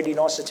get a really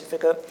nice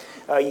certificate.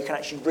 You can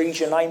actually read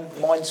your name.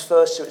 Mine's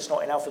first, so it's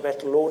not in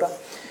alphabetical order.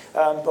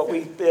 But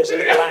there's a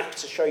little app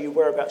to show you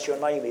whereabouts your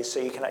name is, so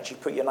you can actually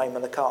put your name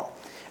on the car.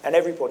 And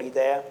everybody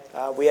there,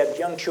 we had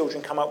young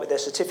children come up with their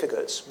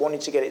certificates,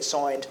 wanting to get it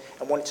signed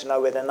and wanting to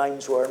know where their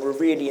names were, and were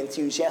really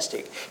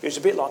enthusiastic. It was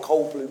a bit like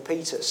Old Blue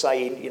Peter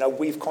saying, you know,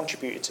 we've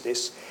contributed to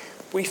this.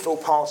 We feel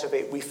part of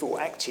it, we feel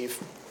active.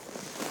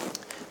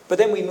 But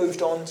then we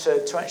moved on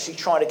to actually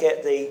try to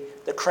get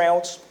the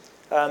crowds.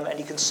 And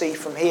you can see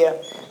from here,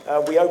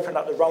 we opened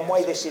up the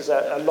runway. This is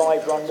a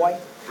live runway.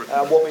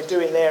 What we're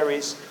doing there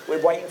is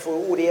we're waiting for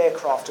all the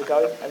aircraft to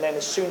go, and then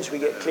as soon as we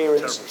get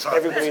clearance,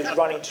 everybody is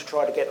running to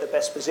try to get the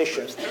best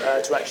position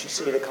to actually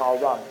see the car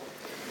run.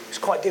 It's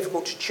quite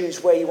difficult to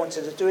choose where you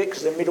wanted to do it,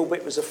 because the middle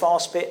bit was the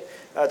fast bit.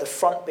 The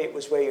front bit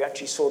was where you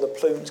actually saw the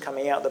plumes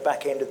coming out the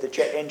back end of the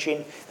jet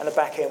engine, and the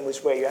back end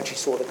was where you actually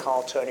saw the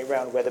car turning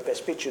around, where the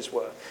best pictures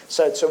were.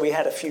 So we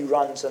had a few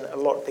runs, and a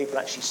lot of people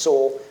actually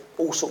saw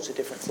all sorts of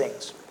different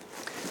things.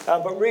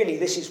 But really,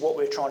 this is what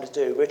we're trying to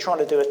do. We're trying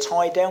to do a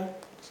tie down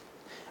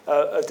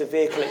of the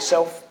vehicle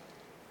itself.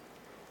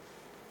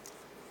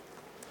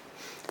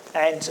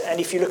 And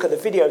if you look at the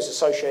videos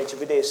associated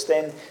with this,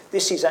 then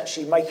this is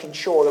actually making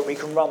sure that we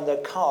can run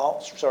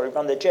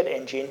the jet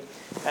engine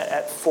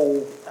at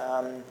full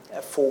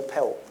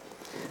pelt.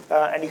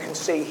 And you can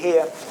see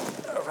here,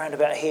 around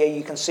about here,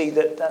 you can see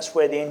that that's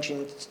where the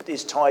engine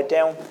is tied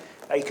down.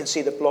 You can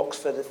see the blocks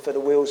for the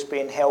wheels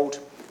being held,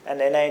 and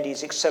then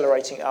Andy's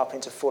accelerating it up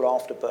into full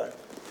afterburn.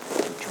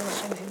 Do you want to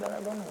say anything about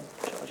that, Ron, or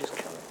shall I just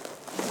carry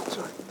on?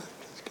 Sorry.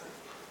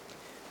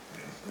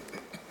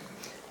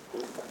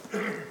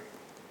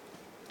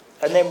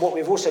 And then what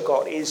we've also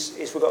got is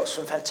we've got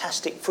some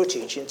fantastic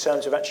footage in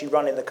terms of actually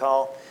running the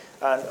car.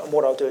 And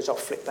what I'll do is I'll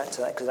flip back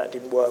to that because that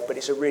didn't work, but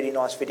it's a really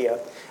nice video.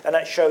 And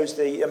that shows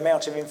the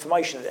amount of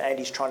information that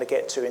Andy's trying to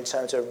get to in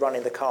terms of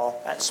running the car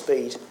at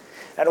speed.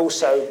 And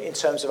also in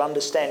terms of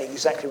understanding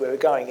exactly where we're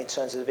going in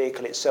terms of the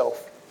vehicle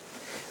itself.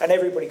 And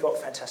everybody got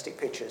fantastic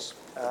pictures.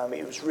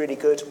 It was really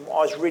good.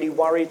 I was really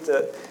worried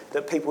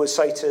that people would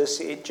say to us,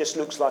 it just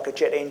looks like a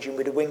jet engine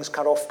with the wings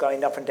cut off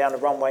going up and down the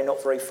runway,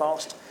 not very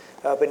fast.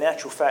 But in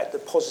actual fact, the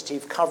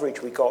positive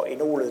coverage we got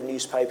in all of the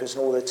newspapers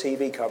and all the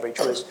TV coverage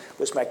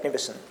was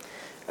magnificent.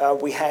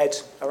 We had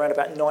around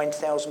about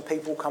 9,000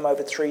 people come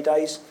over 3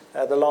 days.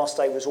 The last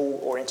day was all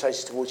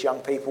orientated towards young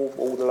people.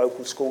 All the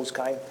local schools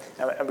came,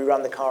 and we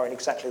ran the car in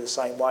exactly the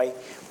same way.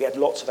 We had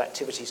lots of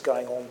activities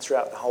going on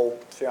throughout the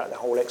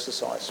whole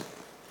exercise.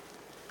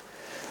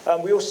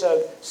 We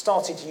also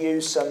started to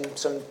use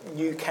some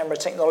new camera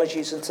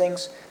technologies and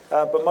things,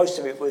 but most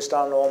of it was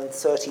done on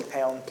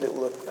 £30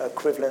 little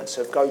equivalents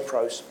of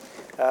GoPros.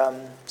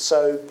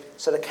 So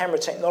the camera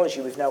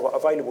technology we've now got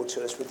available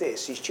to us with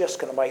this is just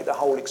going to make the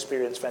whole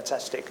experience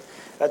fantastic.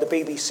 The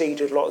BBC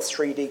did a lot of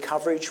 3D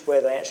coverage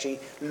where they actually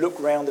look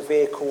around the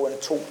vehicle and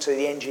talk to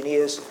the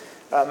engineers.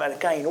 And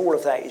again, all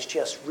of that is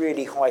just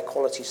really high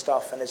quality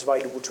stuff and is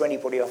available to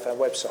anybody off our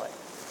website.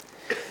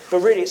 But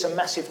really, it's a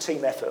massive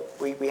team effort.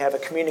 We have a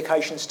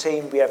communications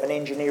team, we have an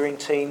engineering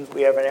team,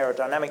 we have an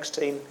aerodynamics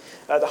team.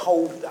 The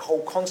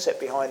whole concept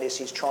behind this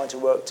is trying to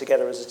work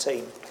together as a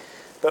team.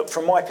 But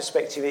from my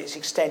perspective, it's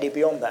extended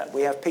beyond that.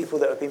 We have people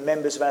that have been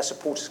members of our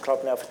supporters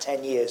club now for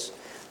 10 years,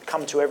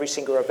 come to every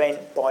single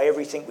event, buy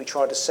everything we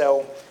try to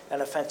sell,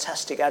 and are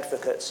fantastic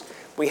advocates.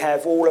 We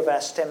have all of our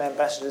STEM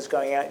ambassadors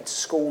going out into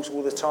schools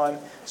all the time.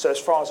 So as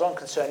far as I'm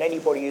concerned,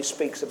 anybody who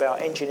speaks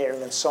about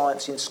engineering and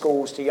science in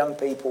schools to young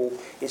people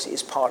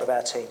is part of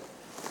our team.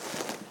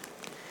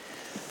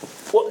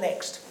 What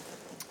next?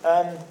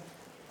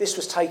 This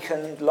was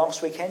taken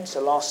last weekend,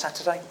 so last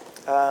Saturday.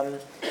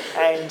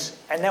 And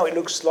now it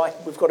looks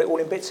like we've got it all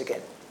in bits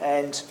again.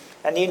 And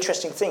the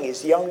interesting thing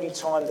is the only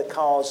time the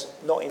car's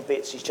not in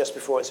bits is just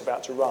before it's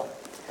about to run.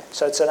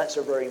 So that's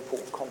a very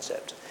important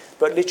concept.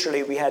 But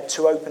literally we had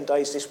 2 open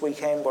days this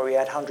weekend where we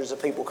had hundreds of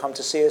people come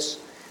to see us,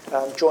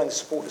 join the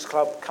supporters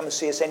club, come and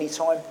see us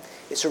anytime.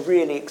 It's a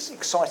really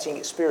exciting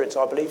experience,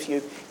 I believe.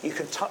 You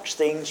can touch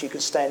things, you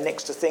can stand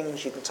next to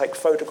things, you can take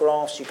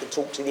photographs, you can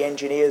talk to the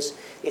engineers.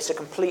 It's a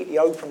completely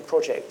open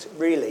project,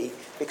 really,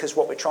 because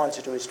what we're trying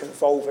to do is to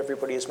involve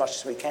everybody as much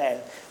as we can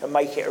and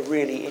make it a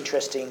really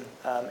interesting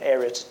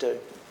area to do.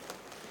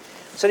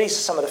 So these are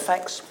some of the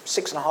facts.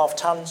 6.5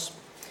 tonnes.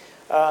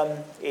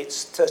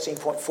 It's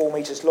 13.4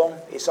 metres long.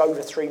 It's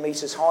over 3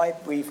 metres high.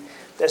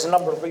 There's a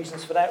number of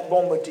reasons for that.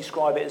 Ron would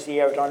describe it as the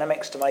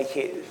aerodynamics to make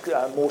it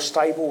more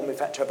stable, and we've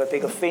had to have a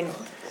bigger fin.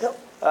 Yep.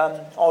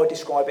 I would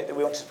describe it that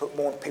we wanted to put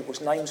more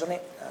people's names on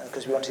it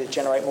because we wanted to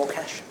generate more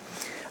cash.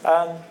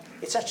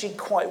 It's actually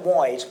quite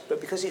wide, but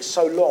because it's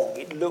so long,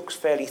 it looks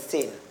fairly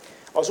thin.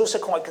 I was also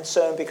quite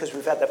concerned because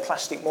we've had the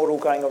plastic model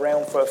going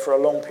around for a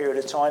long period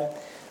of time.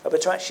 But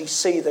to actually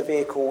see the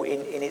vehicle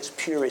in its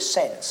purest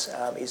sense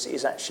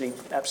is actually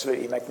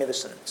absolutely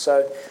magnificent.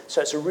 So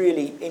it's a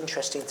really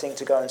interesting thing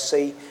to go and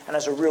see, and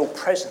has a real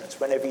presence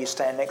whenever you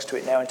stand next to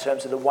it now in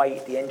terms of the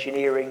weight, the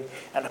engineering,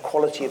 and the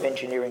quality of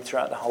engineering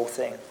throughout the whole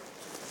thing.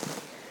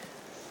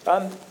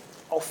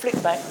 I'll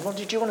flick back. Ron,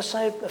 did you want to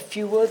say a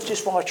few words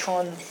just while I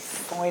try and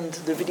find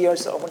the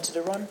videos that I wanted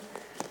to run?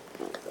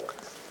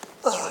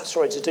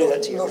 Sorry to do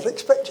that to you. Not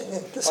expecting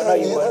you to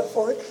say me at that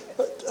point,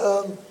 but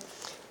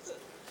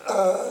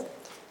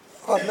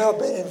I've now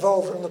been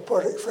involved in the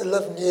project for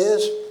 11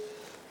 years.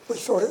 We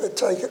thought it would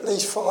take at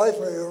least 5,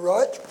 and we were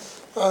right.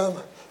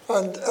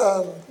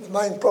 The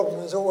main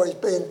problem has always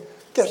been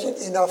getting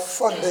enough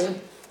funding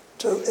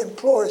to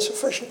employ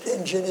sufficient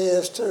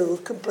engineers to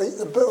complete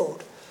the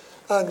build.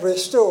 And we're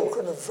still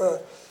kind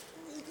of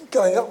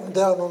going up and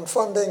down on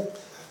funding,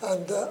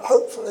 and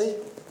hopefully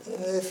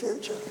in the near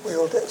future we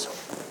will get some.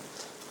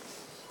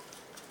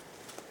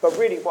 But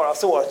really what I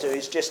thought I'd do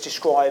is just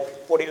describe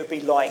what it would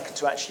be like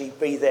to actually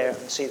be there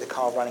and see the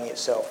car running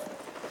itself.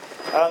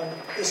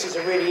 This is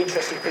a really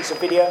interesting piece of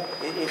video.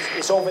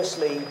 It's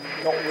obviously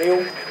not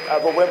real,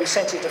 but when we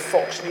sent it to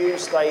Fox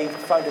News, they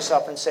phoned us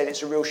up and said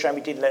it's a real shame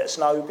you didn't let us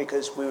know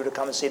because we would have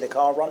come and see the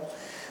car run.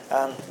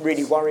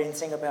 Really worrying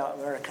thing about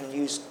American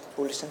news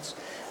bulletins.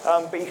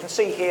 But you can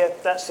see here,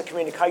 that's the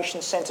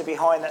communications centre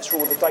behind, that's where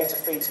all the data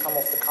feeds come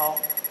off the car.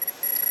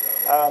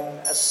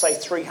 As I say,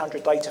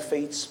 300 data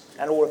feeds,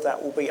 and all of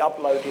that will be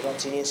uploaded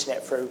onto the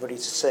internet for everybody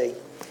to see.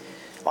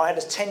 I had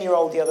a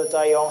 10-year-old the other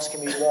day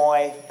asking me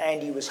why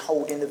Andy was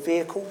holding the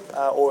vehicle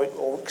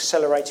or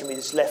accelerating with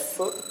his left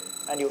foot,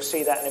 and you'll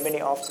see that in a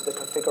minute after the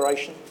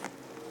configuration.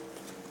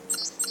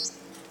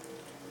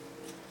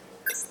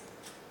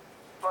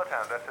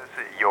 Bloodhound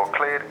SOC, you're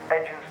cleared.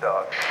 Engine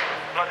start.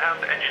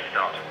 Bloodhound engine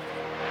start.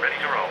 Ready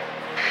to roll.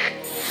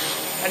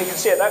 And you can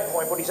see at that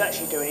point what he's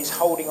actually doing is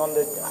holding on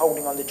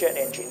the jet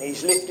engine.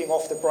 He's lifting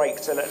off the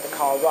brake to let the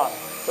car run.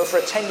 But for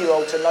a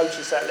 10-year-old to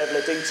notice that level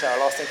of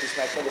detail, I think is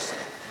magnificent.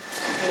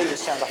 Leave the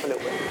sound up a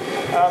little bit.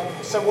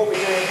 So what we're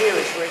doing here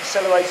is we're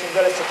accelerating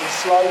relatively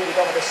slow. We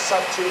don't want to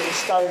sub too many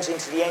stones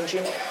into the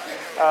engine.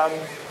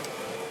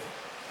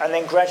 And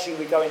then gradually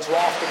we go into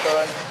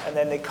afterburn, and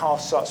then the car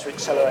starts to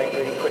accelerate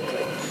really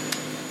quickly.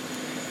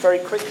 Very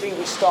quickly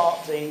we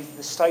start the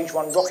stage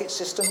 1 rocket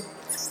system.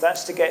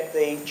 That's to get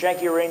the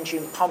Jaguar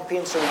engine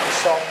pumping so we can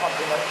start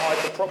pumping that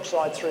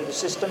hydroperoxide through the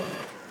system.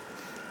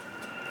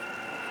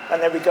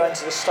 And then we go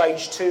into the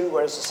stage 2,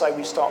 where, as I say,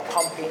 we start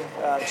pumping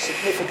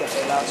significant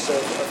amounts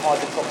of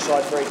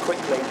hydroperoxide very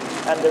quickly,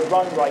 and the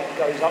run rate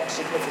goes up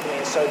significantly,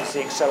 and so does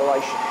the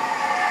acceleration.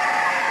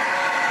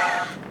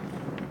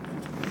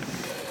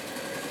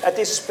 At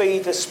this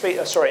speed,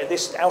 at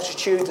this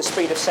altitude, the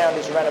speed of sound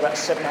is around about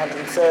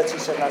 730,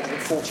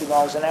 740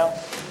 miles an hour.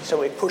 So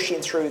we're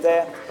pushing through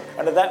there.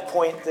 And at that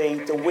point,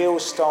 the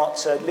wheels start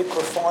to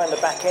liquefy on the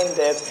back end.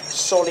 They're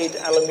solid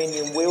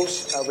aluminium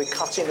wheels. We're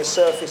cutting the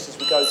surface as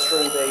we go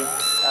through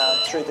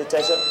the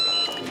desert.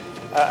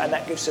 And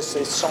that gives us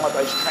the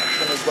side-base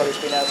traction as well as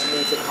being able to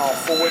move the car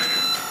forward.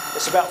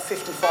 It's about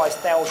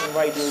 55,000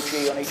 radial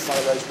G on each one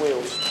of those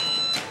wheels.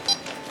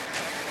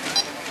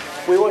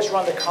 We always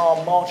run the car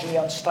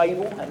marginally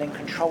unstable and then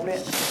control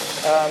it,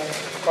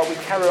 but we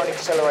carry on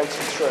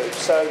accelerating through.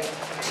 So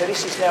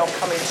this is now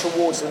coming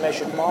towards the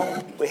measured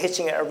mile. We're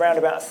hitting it around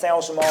about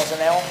 1,000 miles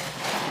an hour.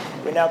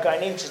 We're now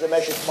going into the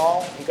measured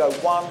mile. You go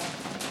 1,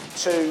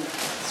 2,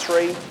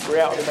 3, we're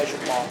out of the measured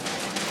mile.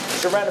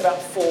 It's around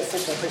about 4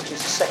 football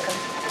pitches a second.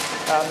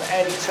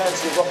 Andy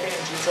turns the rocket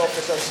engines off.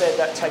 As I said,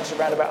 that takes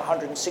around about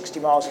 160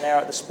 miles an hour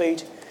at the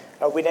speed.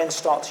 We then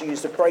start to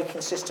use the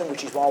braking system,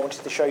 which is why I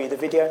wanted to show you the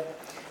video,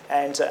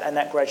 and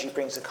that gradually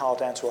brings the car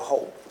down to a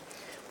halt.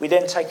 We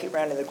then take it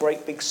round in a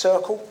great big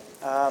circle.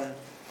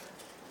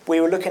 We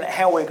were looking at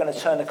how we were going to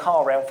turn the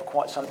car around for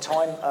quite some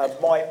time.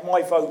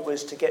 My vote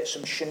was to get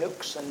some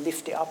Chinooks and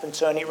lift it up and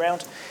turn it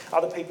around.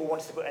 Other people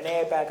wanted to put an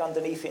airbag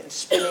underneath it and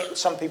spin it.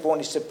 Some people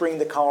wanted to bring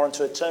the car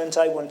onto a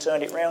turntable and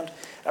turn it round.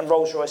 And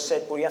Rolls-Royce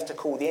said, well, you have to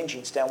cool the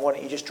engines down. Why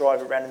don't you just drive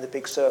it around in the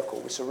big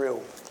circle? It's a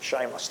real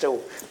shame. I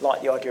still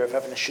like the idea of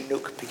having a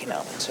Chinook picking it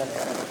up and turning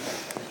it around.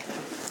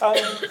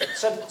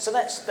 So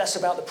that's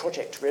about the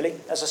project, really.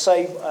 As I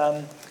say,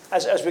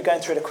 as we're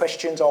going through the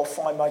questions, I'll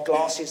find my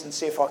glasses and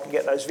see if I can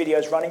get those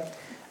videos running.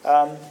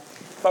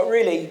 But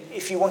really,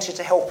 if you wanted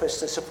to help us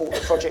to support the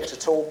project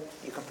at all,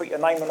 you can put your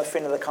name on the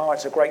fin of the car.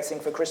 It's a great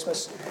thing for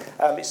Christmas.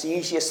 It's the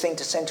easiest thing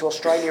to send to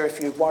Australia. If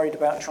you're worried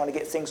about trying to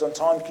get things on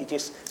time, you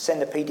just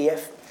send a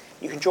PDF.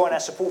 You can join our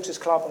supporters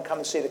club and come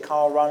and see the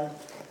car run.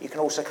 You can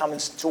also come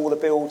to all the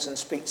builds and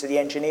speak to the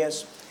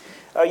engineers.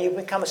 You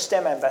become a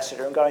STEM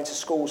ambassador and go into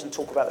schools and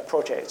talk about the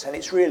project, and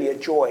it's really a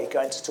joy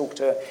going to talk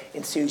to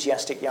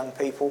enthusiastic young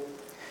people.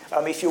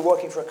 If you're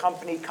working for a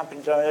company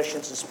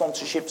donations and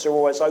sponsorships are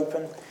always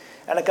open.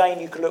 And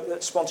again, you can look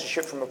at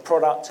sponsorship from a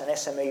product, an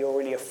SME, or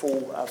really a full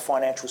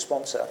financial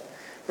sponsor.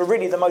 But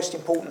really, the most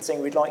important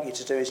thing we'd like you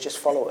to do is just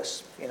follow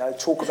us. You know,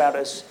 talk about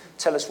us,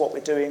 tell us what we're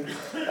doing,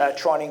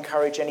 try and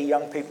encourage any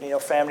young people in your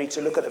family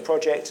to look at the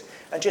project,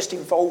 and just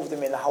involve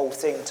them in the whole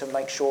thing to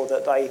make sure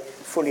that they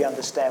fully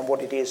understand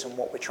what it is and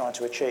what we're trying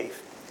to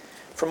achieve.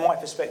 From my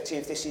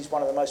perspective, this is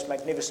one of the most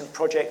magnificent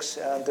projects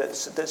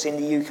that's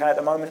in the UK at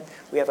the moment.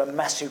 We have a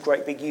massive,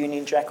 great big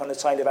Union Jack on the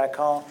tail of our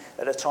car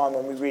at a time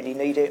when we really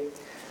need it.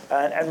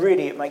 And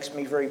really, it makes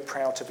me very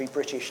proud to be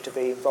British, to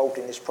be involved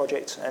in this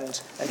project,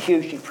 and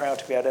hugely proud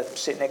to be able to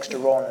sit next to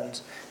Ron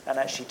and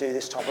actually do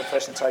this type of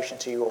presentation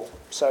to you all.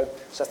 So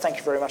thank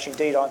you very much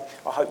indeed. I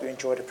hope you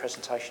enjoyed the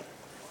presentation.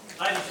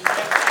 Ladies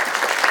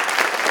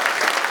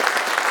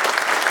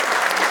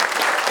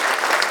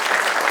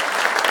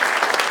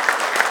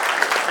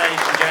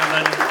and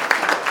gentlemen,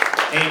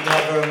 Ian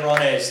Glover and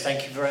Ron Ayres,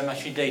 thank you very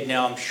much indeed.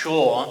 Now, I'm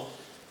sure,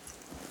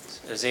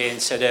 as Ian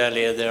said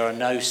earlier, there are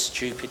no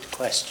stupid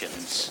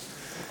questions.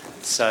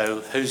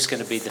 So who's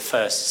going to be the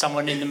first?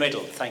 Someone in the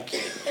middle, thank you.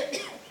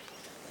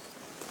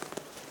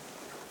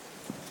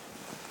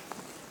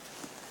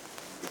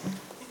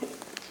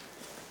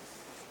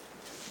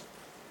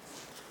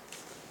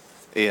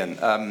 Ian,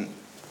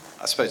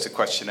 I suppose the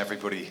question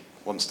everybody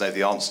wants to know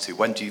the answer to,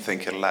 when do you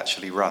think it'll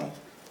actually run?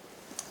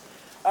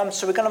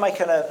 So we're going to make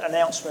an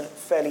announcement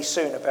fairly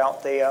soon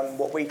about the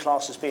what we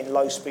class as being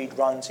low-speed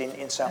runs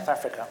in South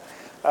Africa.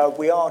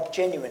 We are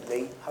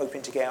genuinely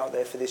hoping to get out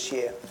there for this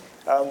year.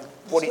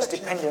 What it's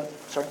dependent...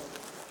 Sorry?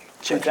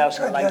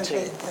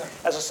 2018.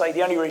 As I say,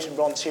 the only reason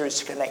Ron's here is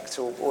to connect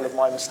to all of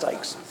my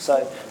mistakes.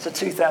 So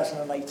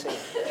 2018.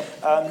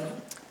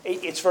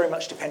 It's very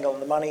much dependent on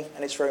the money,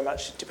 and it's very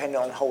much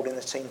dependent on holding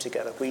the team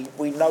together.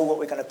 We know what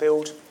we're going to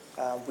build.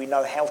 We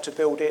know how to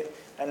build it.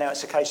 And now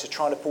it's a case of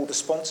trying to pull the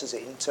sponsors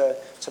in to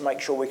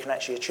make sure we can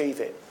actually achieve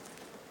it.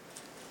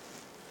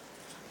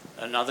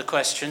 Another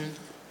question?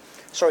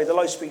 Sorry, the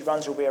low-speed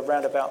runs will be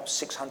around about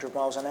 600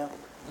 miles an hour.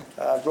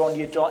 Ron,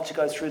 you'd like to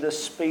go through the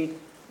speed?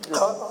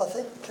 I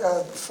think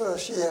the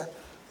first year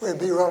we'll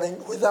be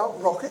running without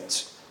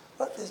rockets,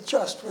 but it's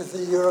just with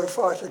the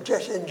Eurofighter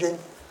jet engine.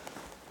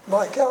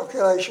 My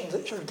calculations,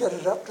 it should get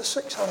it up to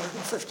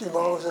 650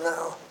 miles an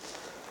hour.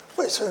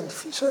 We'll soon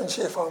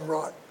see if I'm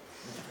right.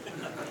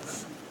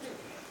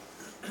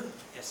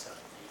 Yes,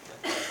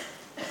 sir.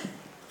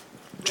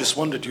 Just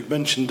wondered, you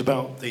mentioned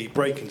about the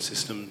braking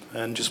system,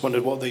 and just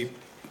wondered what the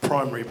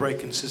primary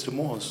braking system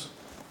was.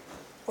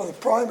 Well, the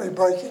primary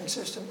braking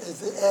system is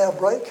the air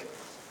brake,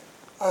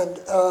 and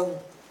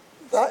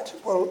that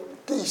will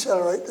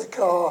decelerate the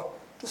car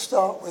to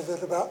start with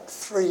at about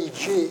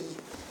 3G.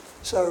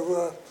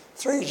 So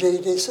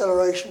 3G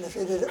deceleration, if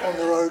you did it on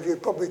the road,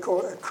 you'd probably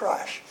call it a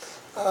crash.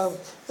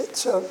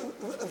 It's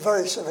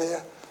very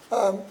severe.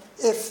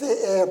 If the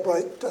air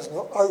brake does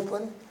not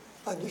open,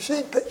 and you've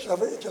seen pictures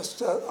of it, it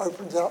just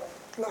opens up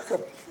like a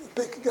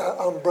big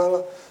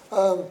umbrella.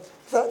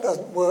 If that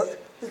doesn't work,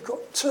 we've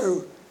got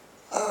two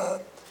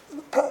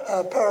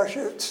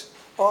parachutes,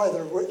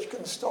 either of which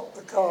can stop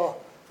the car,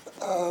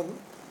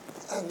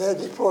 and they're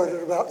deployed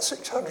at about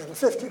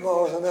 650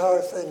 miles an hour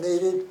if they're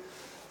needed.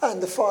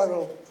 And the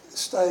final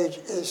stage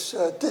is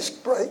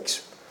disc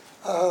brakes,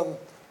 rather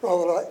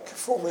like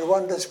Formula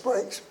One disc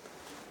brakes.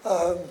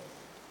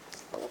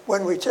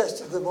 When we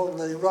tested them on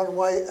the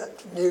runway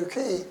at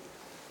Newquay,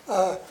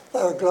 they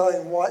were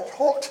glowing white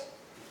hot,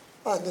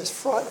 and this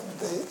frightened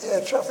the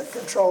air traffic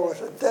controller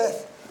to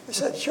death. We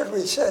said, should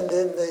we send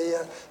in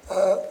the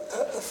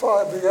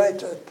fire brigade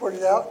to put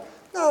it out?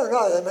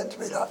 No, they're meant to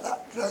be like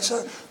that. You know,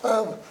 so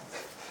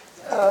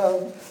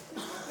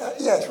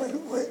Yes,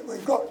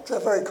 we've got a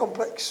very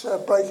complex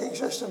braking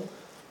system,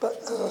 but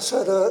as I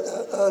said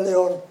early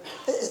on,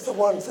 it is the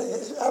one thing that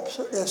is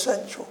absolutely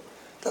essential.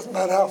 Doesn't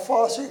matter how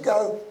fast you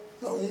go,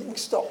 as long as you can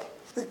stop.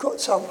 We've got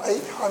some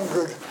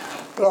 800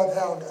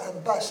 Bloodhound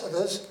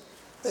ambassadors.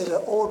 These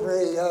are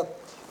ordinary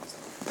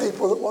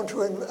people that want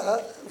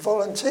to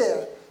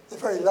volunteer. They're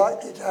very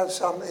likely to have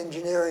some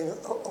engineering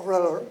or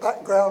relevant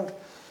background,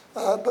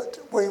 but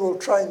we will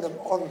train them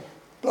on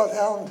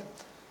Bloodhound.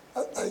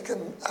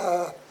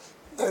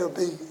 They will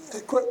be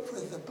equipped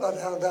with the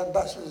Bloodhound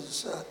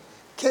Ambassador's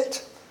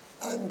kit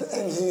and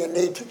anything you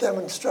need to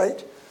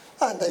demonstrate,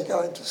 and they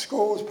go into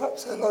schools,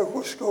 perhaps their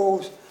local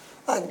schools,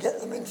 and get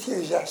them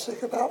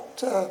enthusiastic about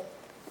the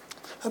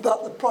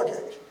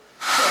project.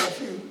 So if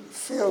you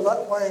feel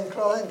that way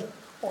inclined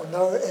or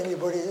know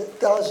anybody that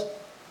does,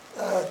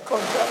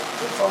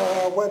 contact us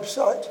via our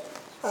website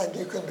and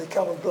you can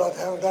become a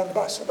Bloodhound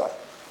Ambassador.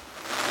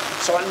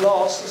 So at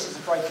last, this is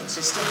the braking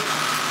system.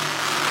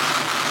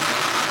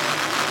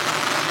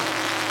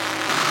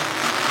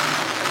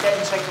 Again,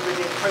 taken with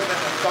the equipment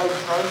of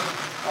GoPro.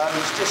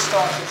 It's just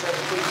started to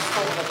put his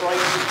foot on the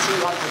brakes at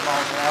 200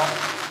 miles an hour.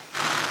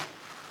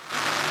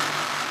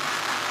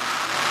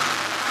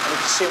 And you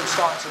can see him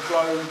starting to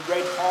glow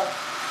red hot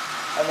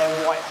and then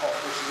white hot,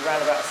 which is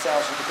around about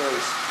 1,000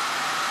 degrees.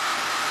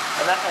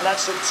 And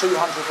that's at 200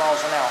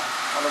 miles an hour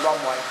on the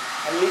runway.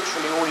 And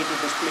literally all he did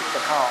was blip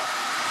the car.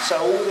 So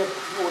all the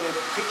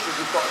pictures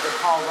you've got of the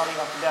car running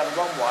up and down the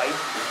runway,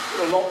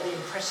 a lot of the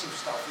impressive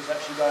stuff is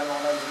actually going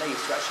on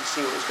underneath to actually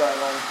see what is going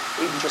on,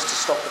 even just to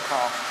stop the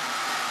car.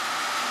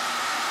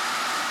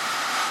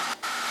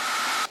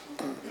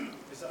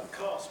 Is that a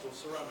cast or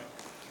ceramic?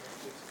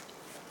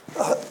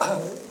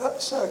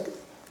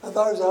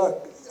 Those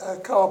are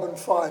carbon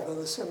fibre,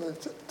 they're similar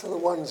to the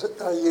ones that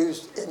are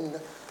used in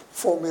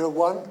Formula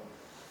One,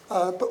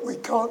 but we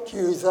can't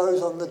use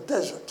those on the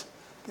desert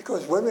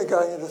because when we're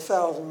going at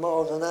 1,000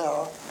 miles an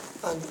hour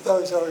and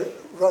those are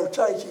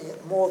rotating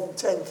at more than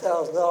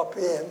 10,000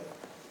 RPM,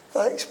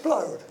 they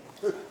explode.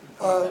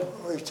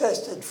 We've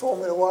tested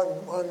Formula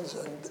One ones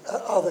and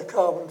other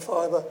carbon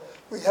fibre.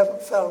 We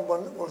haven't found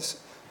one that will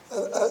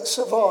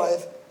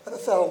survive at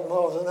 1,000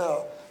 miles an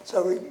hour.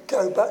 So we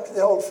go back to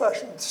the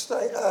old-fashioned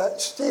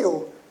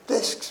steel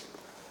discs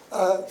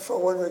for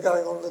when we're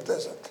going on the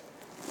desert.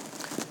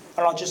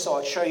 And I just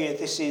thought I'd show you,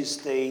 this is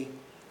the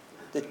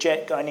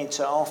jet going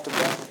into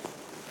afterburn.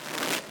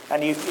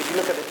 And if you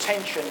look at the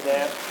tension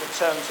there in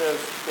terms of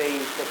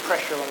the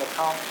pressure on the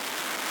car.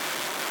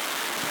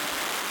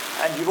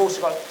 And you've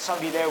also got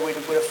somebody there with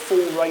a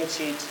full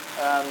rated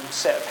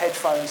set of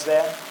headphones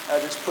there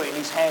that's putting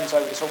his hands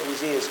over the top of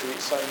his ears because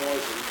it's so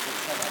noisy.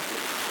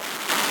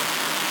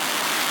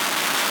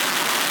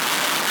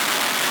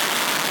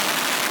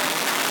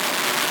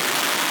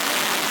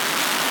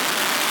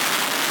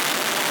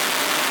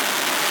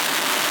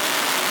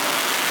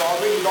 I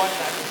really like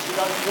that because you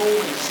don't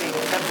normally see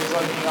the temples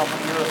opening up on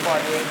a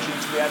Eurofighter engine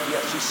to be able to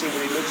actually see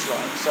what it looks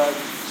like.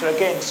 So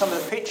again, some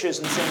of the pictures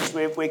and things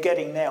we're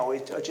getting now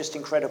are just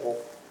incredible.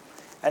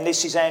 And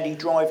this is Andy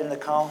driving the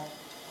car.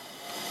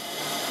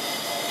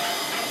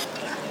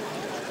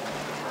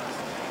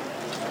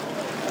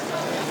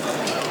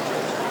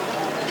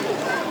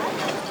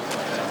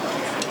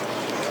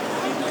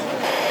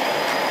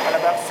 And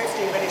about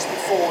 15 minutes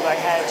before they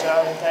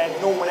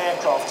had normal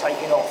aircraft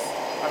taking off.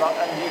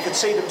 And you could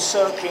see them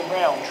circling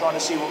round, trying to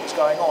see what was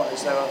going on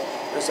as they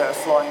were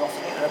flying off.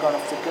 I think they were going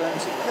off to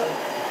Guernsey.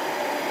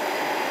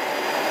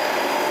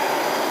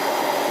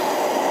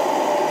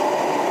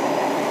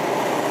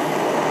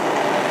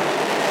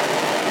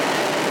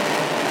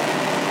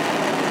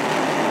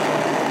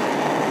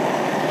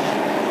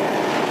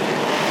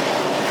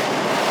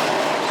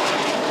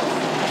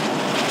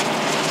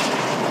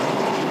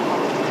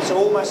 So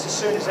almost as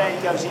soon as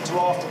Andy goes into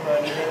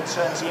afterburn, he then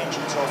turns the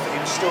engines off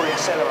and it's still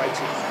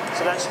accelerating.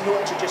 So that's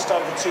 0 to just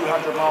over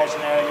 200 miles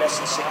an hour in less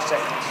than 6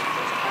 seconds.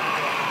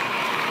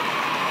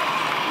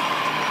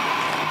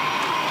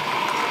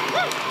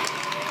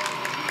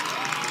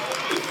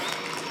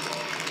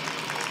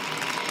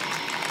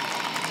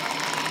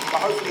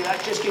 But hopefully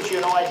that just gives you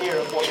an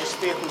idea of what this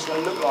vehicle is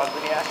going to look like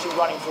when you're actually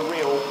running for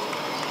real.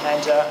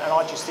 And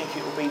I just think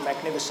it will be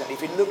magnificent.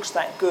 If it looks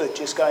that good,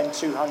 just going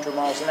 200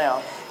 miles an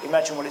hour,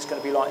 imagine what it's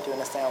going to be like doing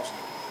 1,000.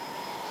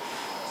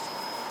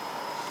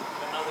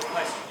 Another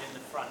question in the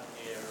front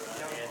here.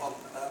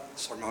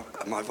 Sorry,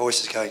 my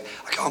voice is going.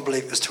 I can't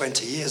believe it was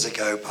 20 years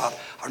ago, but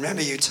I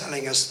remember you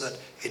telling us that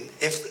in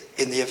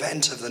the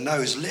event of the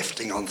nose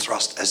lifting on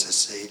thrust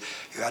SSC,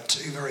 you had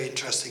two very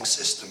interesting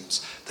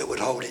systems that would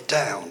hold it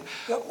down.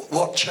 Yep.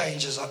 What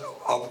changes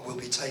will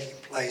be taking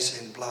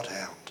place in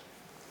Bloodhound?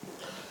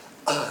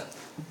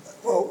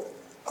 Well,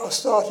 I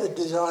started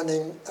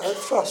designing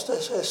thrust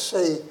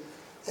SSC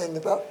in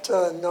about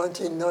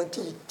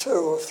 1992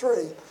 or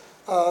 3.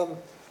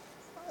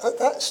 At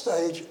that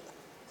stage,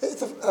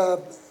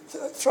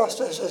 thrust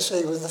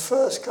SSC was the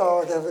first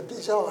car I'd ever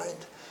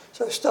designed.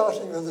 So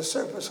starting with the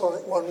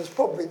supersonic one was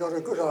probably not a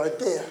good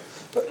idea.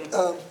 But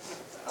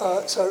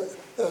so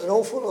there was an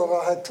awful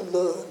lot I had to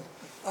learn.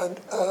 And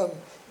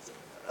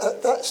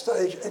at that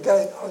stage,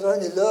 again, I was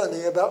only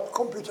learning about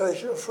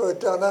computational fluid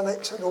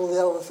dynamics and all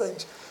the other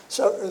things.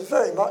 So it was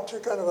very much a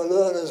kind of a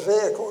learner's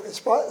vehicle,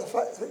 despite the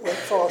fact that it went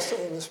faster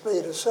than the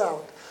speed of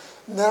sound.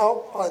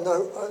 Now I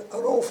know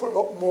an awful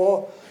lot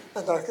more,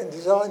 and I can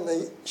design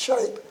the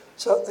shape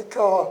so that the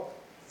car,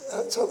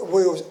 so the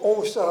wheels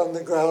all stay on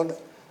the ground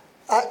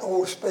at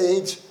all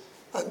speeds,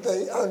 and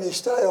they only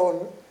stay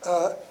on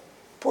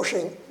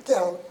pushing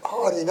down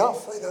hard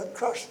enough, they don't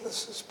crush the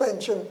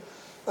suspension,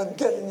 and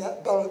getting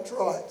that balance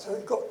right. So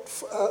we've got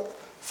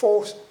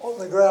force on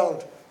the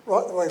ground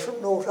right the way from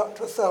 0 up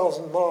to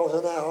 1,000 miles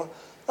an hour.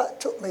 That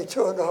took me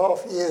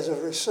 2.5 years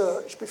of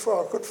research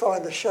before I could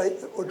find a shape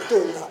that would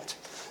do that.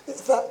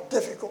 It's that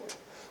difficult.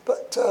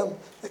 But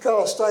the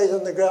car stays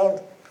on the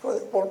ground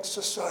because it wants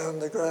to stay on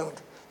the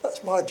ground.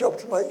 That's my job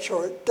to make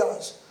sure it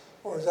does.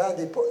 Or as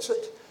Andy puts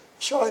it,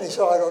 shiny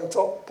side on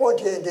top,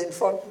 pointy end in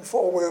front, and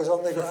 4 wheels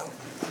on the ground.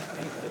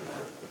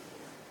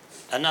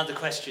 Another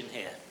question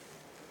here.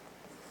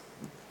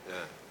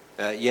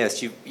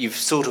 Yes, you've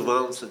sort of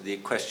answered the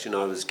question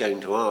I was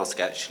going to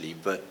ask, actually,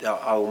 but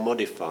I'll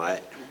modify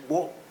it.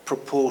 What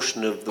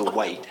proportion of the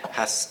weight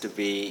has to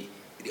be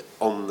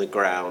on the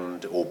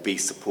ground or be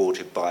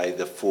supported by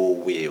the 4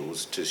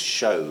 wheels to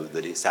show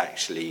that it's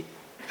actually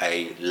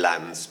a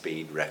land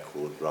speed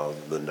record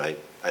rather than an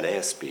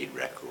airspeed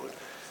record?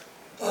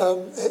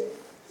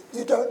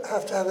 You don't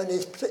have to have any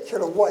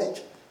particular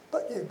weight,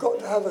 but you've got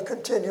to have a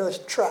continuous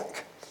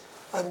track,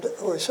 and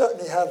we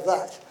certainly have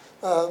that.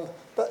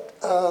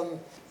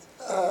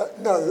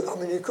 No, I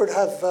mean, you could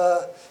have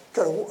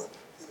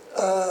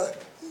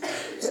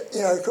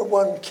you could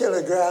 1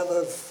 kilogram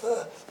of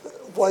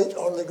weight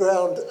on the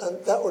ground,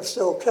 and that would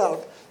still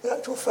count. In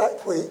actual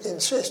fact, we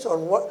insist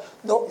on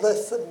not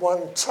less than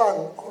 1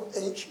 ton on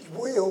each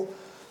wheel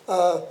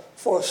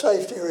for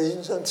safety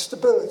reasons and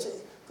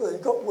stability. Because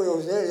you've got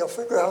wheels nearly off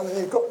the ground and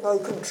you've got no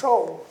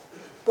control.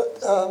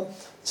 But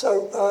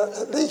so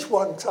at least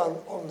 1 ton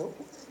on the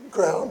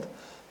ground.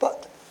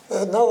 But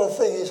another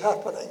thing is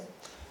happening.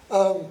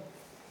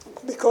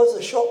 Because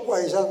the shock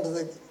waves under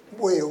the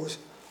wheels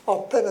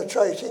are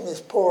penetrating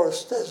this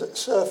porous desert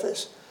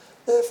surface,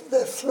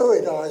 they're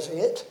fluidizing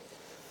it,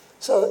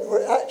 so that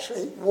we're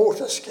actually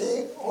water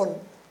skiing on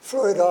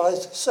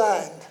fluidized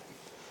sand.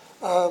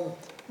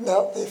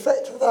 Now, the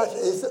effect of that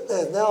is that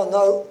there's now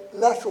no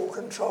lateral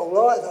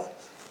control either.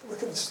 We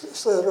can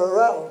slither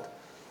around.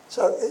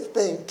 So it's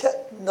being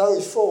kept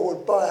nose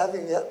forward by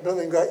having that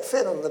blooming great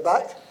fin on the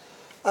back,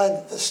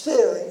 and the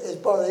steering is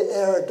by the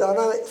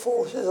aerodynamic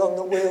forces on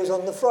the wheels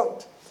on the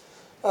front.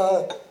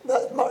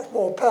 That's much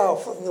more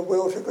powerful than the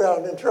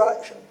wheel-to-ground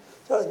interaction.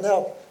 So it's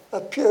now a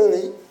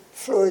purely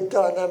fluid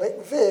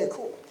dynamic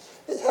vehicle.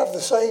 It has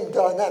the same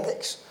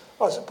dynamics,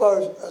 I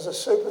suppose, as a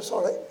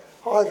supersonic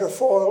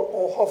hydrofoil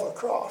or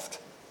hovercraft.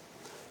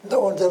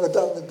 No one's ever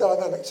done the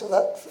dynamics of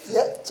that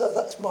yet, so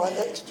that's my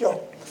next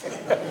job.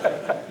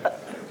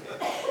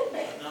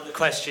 Another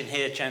question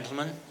here,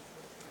 gentlemen.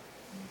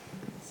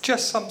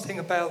 Just something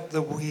about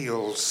the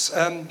wheels.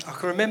 I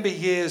can remember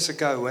years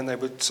ago when they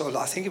were sort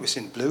of, I think it was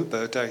in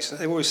Bluebird days,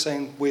 they were always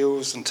saying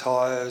wheels and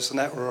tyres, and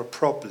that were a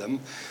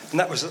problem, and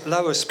that was at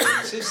lower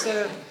speeds. Is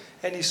there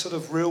any sort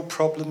of real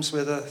problems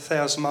with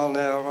 1,000 mile an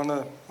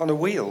hour on a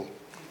wheel?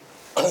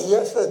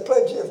 Yes, there are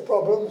plenty of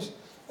problems.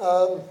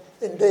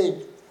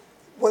 Indeed,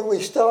 when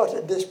we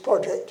started this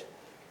project,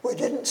 we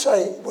didn't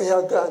say we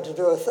are going to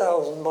do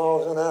 1,000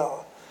 miles an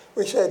hour.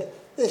 We said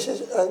this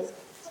is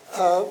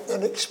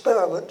an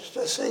experiment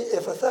to see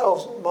if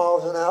 1,000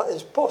 miles an hour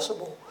is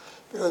possible,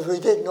 because we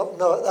did not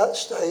know at that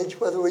stage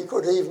whether we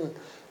could even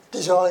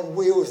design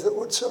wheels that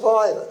would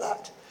survive at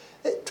that.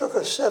 It took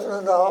us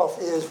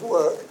 7.5 years'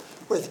 work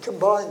with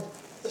combined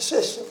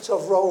assistance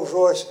of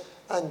Rolls-Royce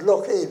and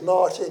Lockheed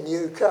Martin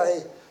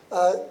UK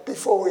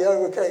before we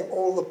overcame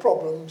all the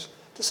problems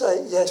to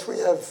say, yes, we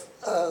have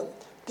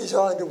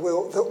designed a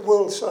wheel that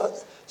will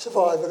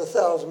survive at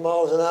 1,000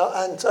 miles an hour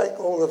and take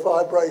all the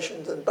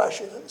vibrations and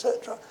bashes,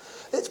 etc.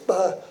 It's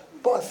by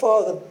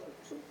far the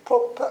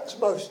perhaps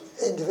most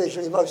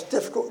individually most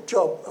difficult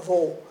job of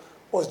all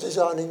was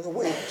designing the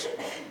wheels.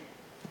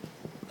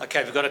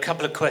 Okay, we've got a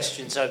couple of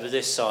questions over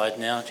this side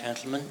now,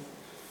 gentlemen.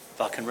 If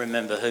I can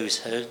remember who's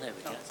who. There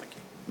we go. Thank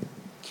you.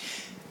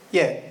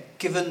 Yeah,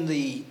 given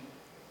the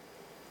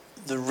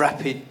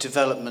rapid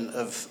development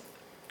of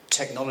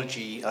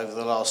technology over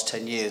the last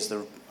 10 years,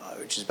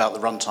 which is about the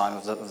runtime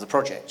of the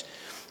project,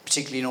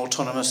 particularly in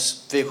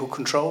autonomous vehicle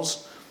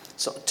controls.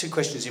 So 2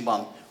 questions in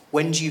one.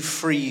 When do you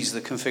freeze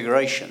the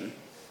configuration,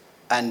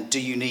 and do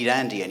you need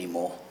Andy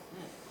anymore?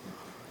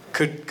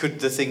 Could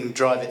the thing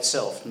drive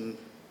itself,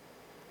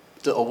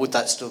 or would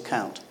that still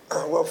count?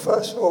 Well,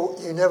 first of all,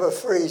 you never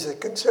freeze the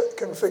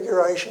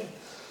configuration.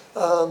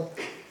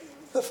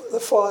 The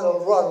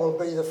final run will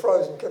be the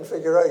frozen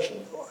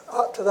configuration.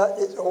 Up to that,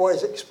 it's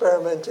always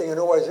experimenting and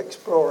always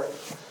exploring.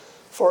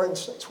 For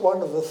instance,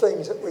 one of the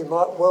things that we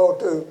might well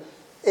do,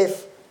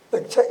 if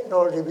the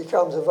technology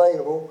becomes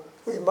available,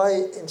 we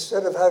may,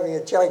 instead of having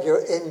a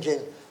Jaguar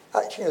engine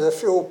acting as a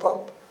fuel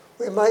pump,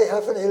 we may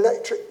have an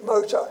electric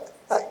motor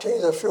acting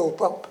as a fuel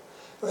pump.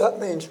 That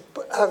means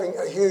having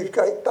a huge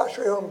great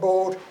battery on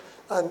board,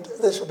 and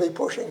this will be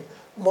pushing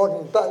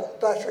modern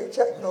battery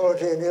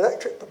technology and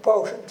electric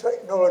propulsion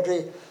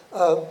technology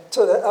to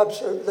their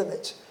absolute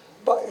limits.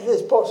 But it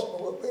is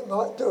possible that we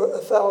might do it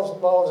 1,000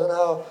 miles an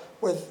hour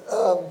with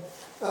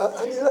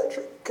an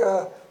electric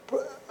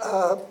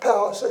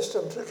power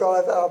system to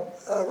drive our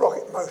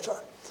rocket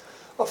motor.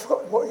 I've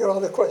forgotten what your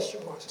other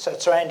question was.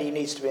 So Andy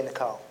needs to be in the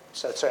car.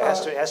 So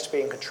it has to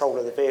be in control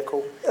of the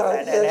vehicle.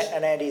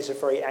 And Andy is a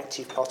very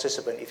active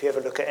participant. If you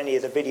ever look at any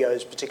of the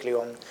videos, particularly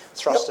on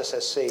Thrust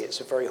SSC, it's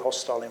a very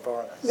hostile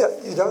environment. Yeah,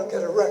 you don't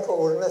get a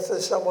record unless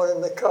there's someone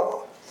in the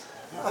car.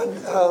 And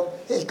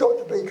he's got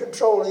to be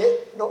controlling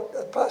it, not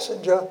a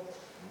passenger.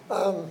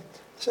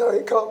 So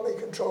it can't be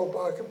controlled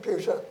by a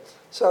computer.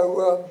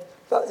 So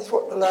that is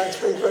what the land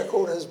speed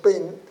record has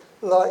been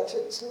like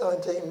since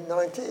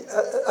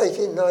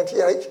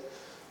 1898.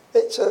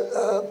 It's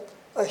a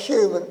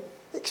human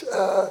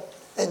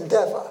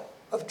endeavour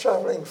of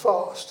travelling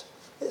fast.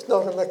 It's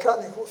not a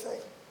mechanical thing.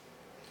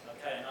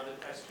 Okay, another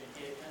question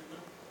here,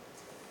 gentlemen.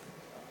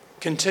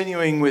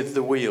 Continuing with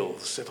the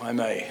wheels, if I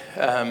may.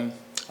 I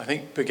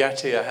think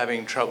Bugatti are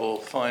having trouble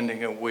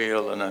finding a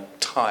wheel and a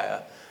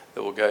tyre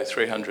that will go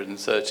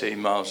 313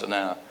 miles an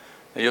hour.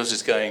 Now, yours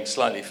is going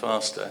slightly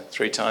faster,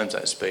 3 times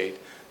that speed,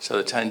 so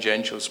the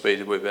tangential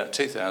speed will be about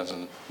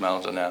 2,000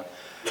 miles an hour.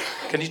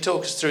 Can you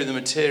talk us through the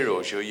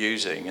materials you're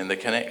using and the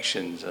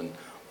connections and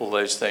all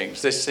those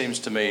things? This seems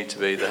to me to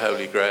be the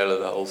holy grail of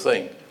the whole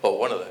thing, or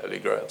one of the holy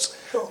grails.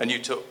 Sure. And you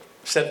took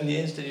 7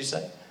 years, did you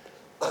say?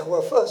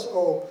 Well, first of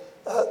all,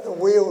 the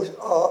wheels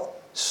are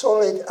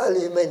solid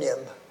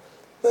aluminium.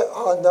 There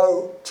are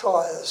no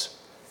tyres.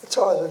 The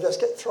tyres will just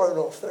get thrown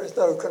off. There is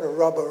no kind of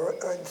rubber or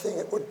anything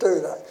that would do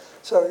that.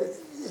 So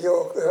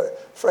your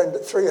friend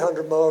at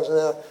 300 miles an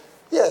hour,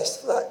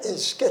 yes, that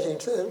is getting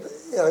to,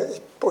 it's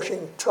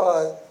pushing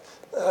tyre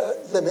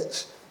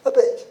limits a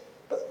bit.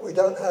 But we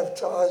don't have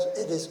tyres.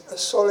 It is a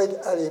solid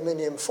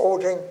aluminium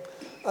forging,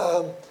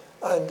 and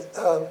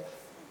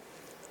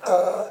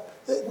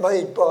it's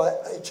made by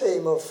a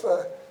team of,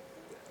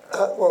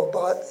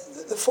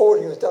 the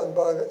forging was done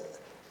by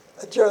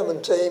a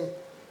German team,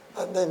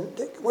 and then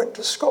it went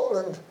to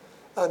Scotland,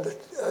 and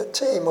a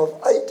team of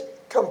 8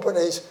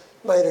 companies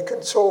made a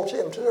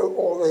consortium to do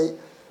all the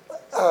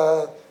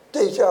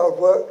detailed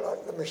work,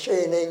 like the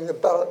machining, the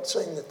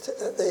balancing,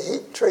 the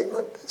heat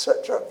treatment,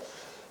 etc.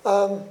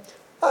 And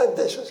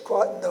this was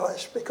quite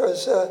nice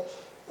because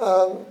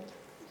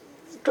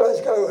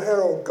Glasgow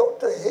Herald got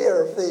to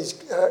hear of these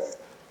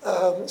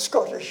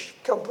Scottish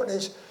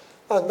companies,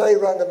 and they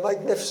ran a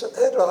magnificent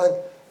headline,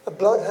 "A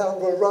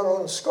bloodhound will run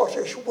on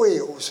Scottish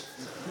wheels."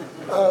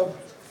 And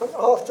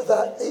after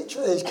that, each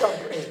of these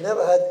companies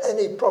never had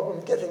any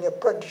problem getting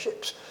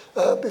apprenticeships.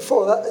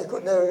 Before that, they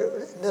could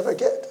never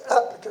get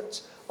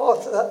applicants.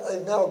 After that,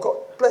 they've now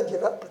got plenty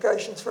of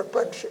applications for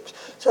apprenticeships.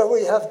 So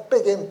we have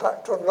big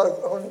impact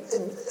on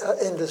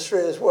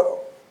industry as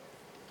well.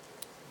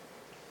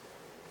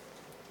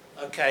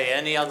 Okay,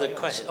 any other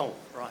questions? Oh,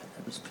 right,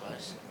 that was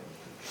close.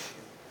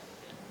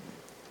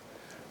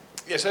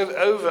 Yes,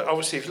 over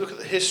obviously, if you look at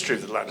the history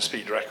of the land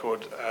speed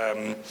record,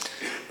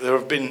 there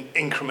have been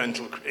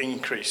incremental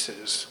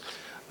increases.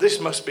 This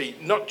must be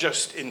not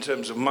just in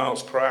terms of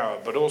miles per hour,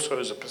 but also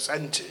as a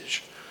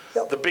percentage,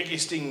 the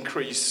biggest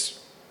increase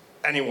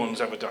anyone's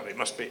ever done. It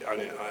must be,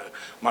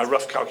 my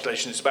rough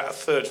calculation is about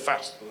 1/3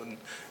 faster than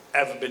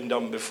ever been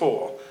done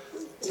before.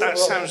 That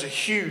sounds a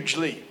huge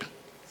leap.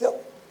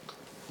 Yep.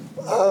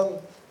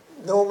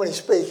 Normally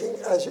speaking,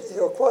 as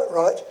you're quite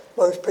right,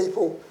 most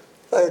people,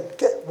 they would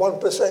get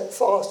 1%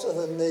 faster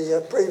than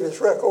the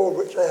previous record,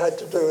 which they had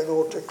to do in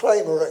order to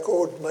claim a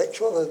record, to make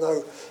sure there's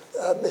no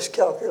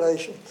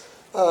miscalculation.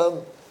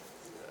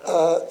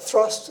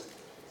 Thrust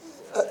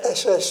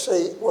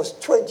SSC was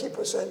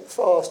 20%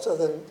 faster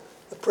than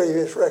the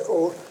previous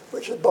record,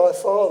 which is by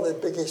far the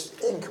biggest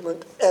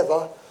increment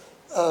ever,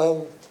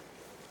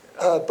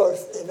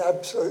 both in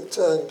absolute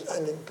terms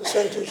and in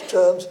percentage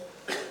terms.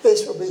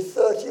 This will be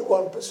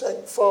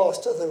 31%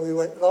 faster than we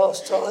went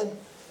last time,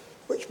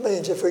 which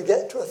means if we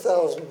get to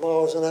 1,000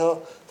 miles an hour,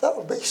 that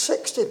will be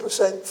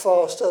 60%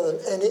 faster than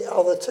any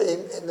other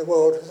team in the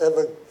world has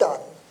ever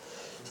done.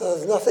 So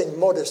there's nothing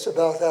modest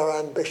about our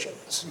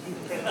ambitions.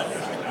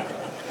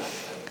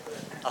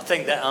 I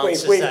think that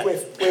answers that.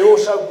 We're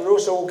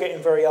also all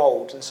getting very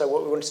old, and so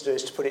what we want to do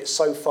is to put it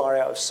so far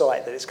out of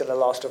sight that it's going to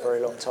last a very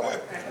long time. We're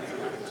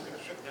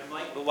going to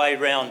make the way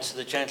round to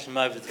the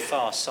gentleman over the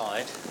far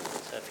side.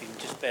 So if you can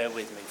just bear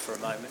with me for a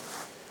moment.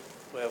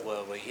 Where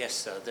were we? Yes,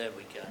 sir, there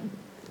we go.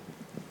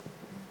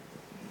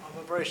 I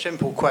have a very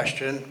simple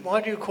question.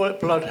 Why do you call it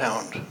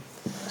Bloodhound?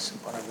 That's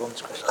one of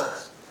Ron's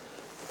questions.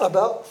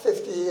 About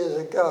 50 years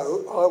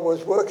ago, I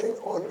was working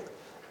on,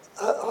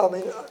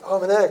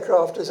 I'm an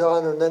aircraft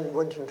designer and then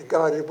went into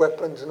guided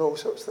weapons and all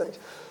sorts of things.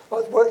 I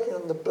was working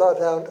on the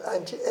Bloodhound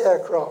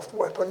anti-aircraft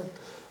weapon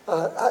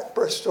at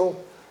Bristol,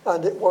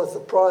 and it was the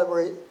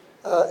primary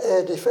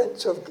air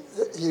defence of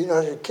the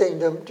United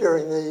Kingdom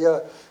during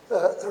the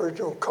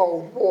original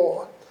Cold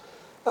War.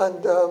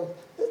 and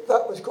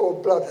that was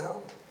called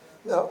Bloodhound.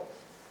 Now,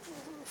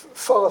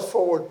 fast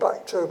forward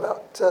back to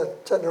about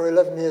 10 or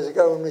 11 years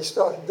ago when we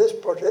started this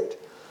project,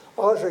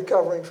 I was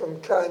recovering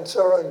from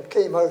cancer and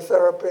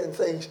chemotherapy and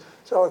things,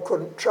 so I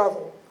couldn't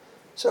travel.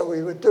 So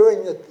we were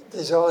doing the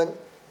design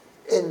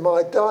in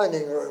my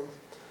dining room,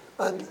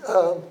 and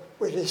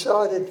we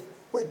decided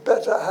we'd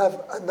better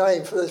have a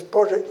name for this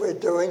project we're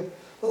doing.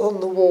 And on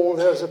the wall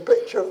there's a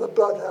picture of the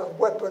Bloodhound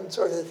weapon,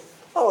 so we said,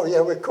 oh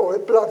yeah, we call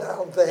it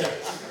Bloodhound then.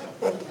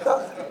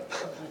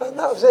 and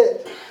that was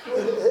it.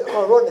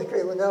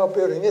 Ironically, we're now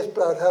building this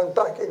Bloodhound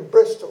back in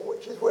Bristol,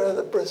 which is where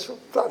the Bristol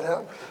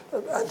Bloodhound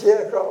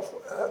anti-aircraft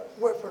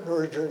weapon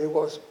originally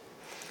was.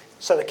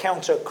 So the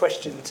counter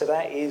question to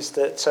that is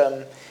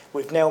that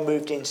we've now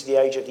moved into the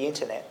age of the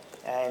internet,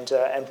 and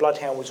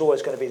Bloodhound was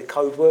always going to be the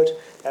code word,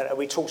 and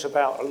we talked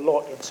about a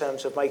lot in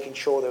terms of making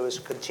sure there was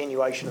a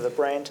continuation of the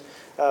brand.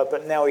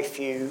 But now if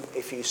you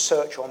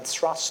search on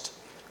thrust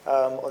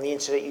on the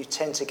internet, you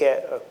tend to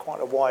get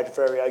quite a wide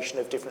variation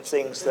of different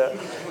things that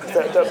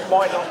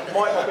might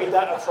not be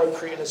that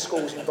appropriate in a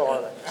school's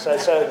environment. So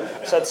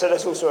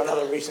that's also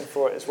another reason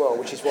for it as well,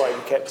 which is why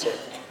we kept it.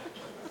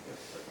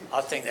 I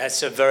think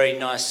that's a very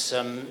nice,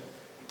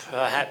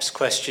 perhaps,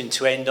 question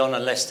to end on,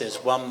 unless there's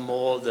one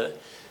more that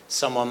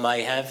someone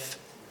may have.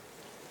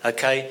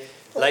 Okay,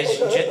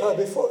 ladies and gentlemen.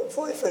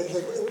 Before you finish,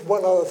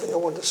 one other thing I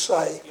want to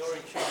say. You're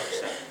in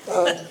charge,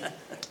 sir.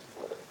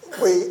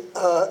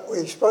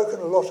 We've spoken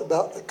a lot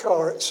about the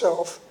car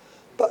itself,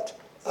 but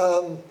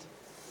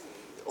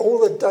all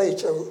the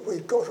data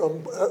we've got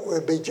on,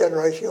 we'll be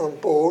generating on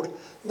board,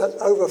 and that's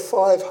over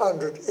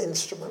 500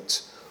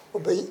 instruments, will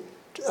be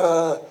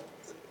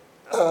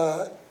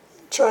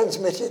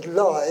transmitted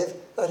live.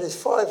 That is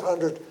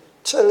 500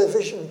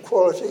 television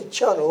quality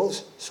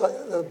channels, so,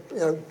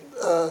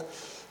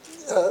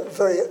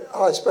 very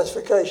high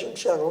specification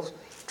channels,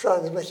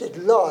 transmitted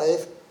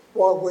live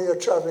while we are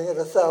travelling at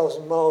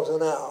 1,000 miles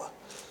an hour.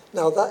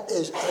 Now that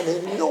is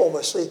an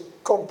enormously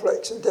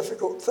complex and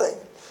difficult thing.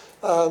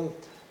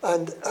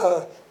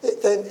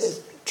 It then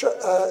is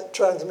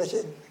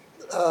transmitted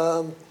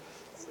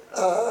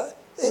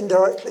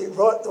indirectly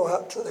right the way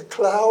up to the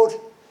cloud.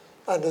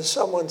 And as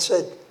someone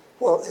said,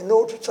 well, in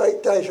order to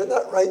take data at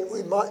that rate,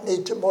 we might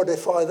need to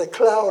modify the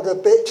cloud a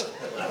bit.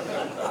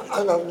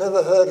 And I've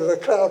never heard of a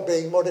cloud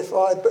being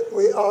modified, but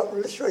we are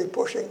literally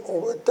pushing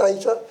all the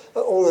data,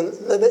 all the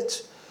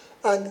limits,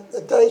 and the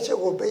data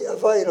will be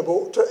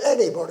available to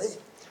anybody,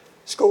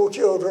 school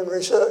children,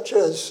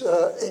 researchers,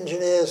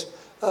 engineers.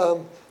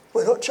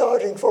 We're not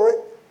charging for it.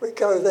 We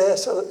go there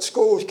so that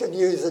schools can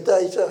use the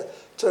data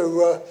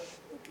to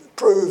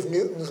prove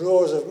Newton's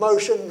laws of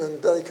motion,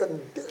 and they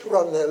can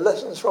run their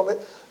lessons from it.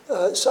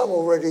 Some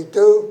already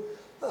do.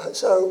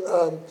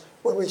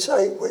 When we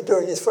say we're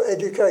doing this for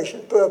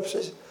education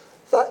purposes,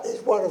 that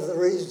is one of the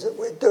reasons that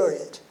we're doing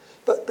it.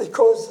 But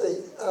because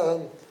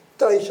the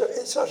data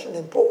is such an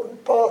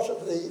important part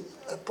of the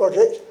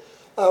project,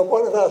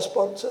 one of our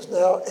sponsors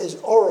now is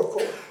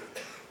Oracle.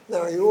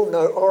 Now, you all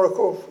know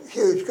Oracle,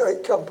 huge,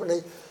 great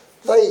company.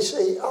 They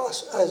see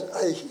us as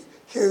a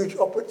huge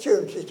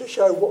opportunity to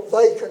show what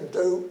they can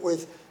do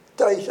with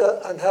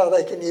data and how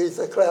they can use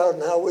the cloud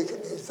and how we can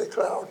use the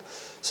cloud.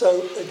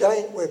 So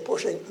again, we're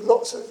pushing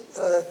lots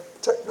of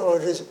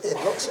technologies in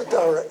lots of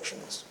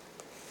directions.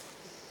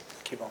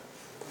 Keep on.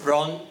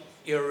 Ron,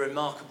 you're a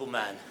remarkable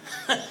man.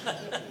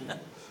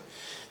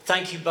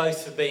 Thank you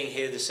both for being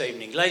here this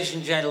evening. Ladies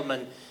and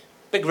gentlemen,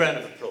 big round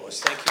of applause.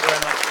 Thank you very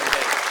much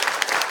indeed.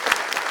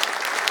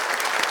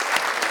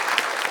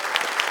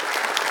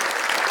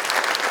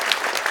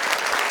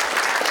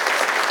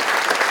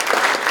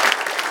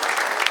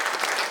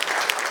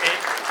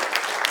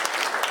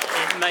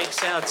 It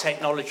makes our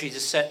technology to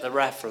set the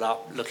raffle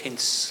up looking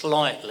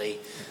slightly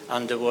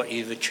under what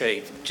you've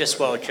achieved, just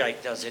while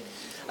Jake does it.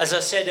 As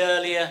I said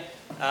earlier,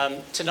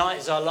 tonight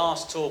is our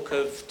last talk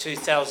of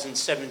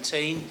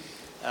 2017.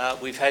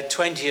 We've had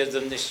 20 of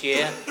them this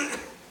year.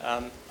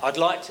 I'd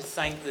like to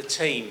thank the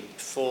team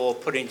for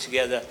putting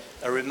together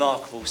a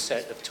remarkable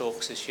set of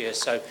talks this year.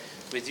 So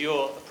with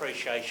your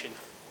appreciation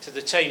to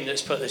the team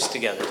that's put this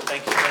together.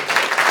 Thank you very much.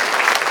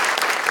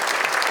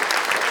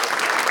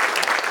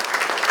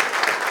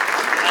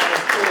 And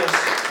of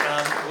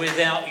course,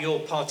 without your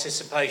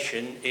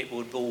participation, it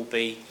would all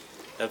be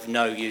of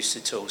no use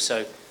at all.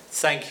 So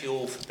thank you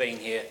all for being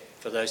here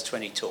for those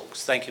 20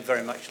 talks. Thank you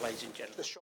very much, ladies and gentlemen.